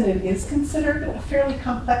some reason it is considered a fairly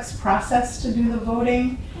complex process to do the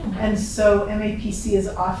voting. And so MAPC is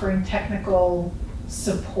offering technical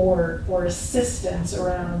support or assistance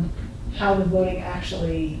around how the voting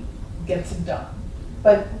actually gets done.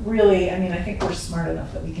 But really, I mean, I think we're smart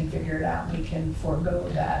enough that we can figure it out. We can forego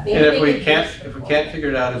that. Maybe And if they we can't figure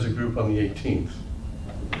it out as a group on the 18th,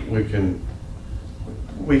 we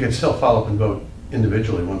can still follow up and vote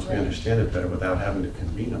individually once we understand it better without having to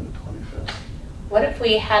convene on the 25th. What if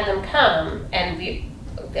we had them come and the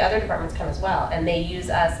other departments come as well, and they use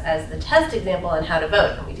us as the test example on how to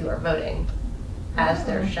vote, and we do our voting as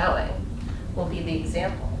they're showing? We'll be the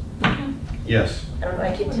example. Yes. I don't know,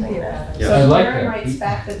 I keep doing that. Yes. So I if like Darren that. writes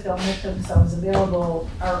back that they'll make themselves available,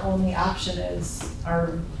 our only option is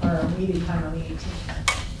our meeting time on the 18th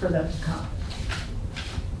for them to come.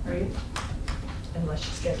 Right? Unless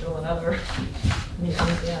you schedule another meeting,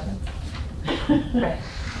 yeah. Right.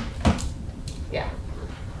 Yeah.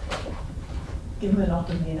 Give them an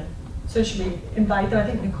ultimatum. So should we invite them? I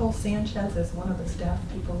think Nicole Sanchez is one of the staff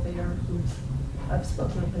people there who's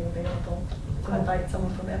supposedly available. To invite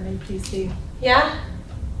someone from MAPC. Yeah?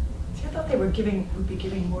 See, I thought they would be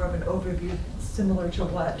giving more of an overview similar to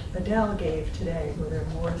what Adele gave today, where they're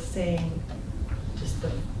more saying just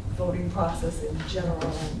the voting process in general.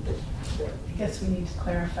 And I guess we need to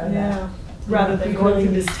clarify that. yeah, rather than We going really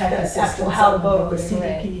through need this tech actual assistance how to on vote with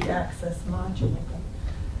voting, CDP access module.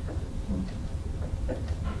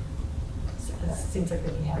 It seems like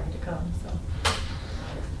they'd be happy to come, so.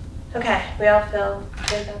 Okay, we all feel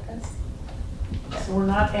good about this? So we're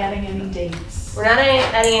not adding any dates. We're not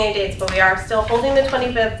adding any dates, but we are still holding the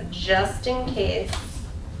 25th just in case.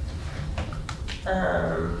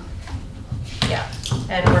 Yeah,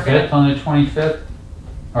 and we're gonna. 5th on the 25th,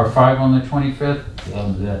 or 5 on the 25th?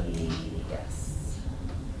 Yes.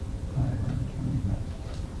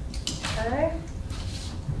 Okay.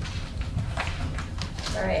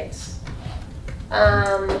 All right.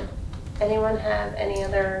 Anyone have any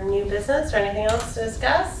other new business or anything else to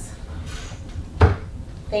discuss?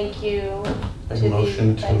 Thank you Make to a the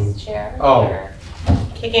motion to- vice chair Oh. for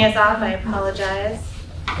kicking us off. I apologize.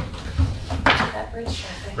 That bridge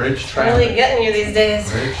traffic. Bridge traffic. Really getting you these days.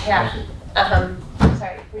 Bridge Yeah. traffic.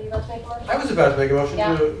 Sorry, were you about to make a motion? I was about to make a motion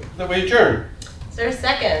Yeah. that we adjourn. Is there a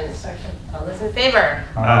second? Second. All those in favor?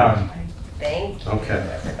 Aye. Thank you, Okay.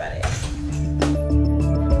 everybody.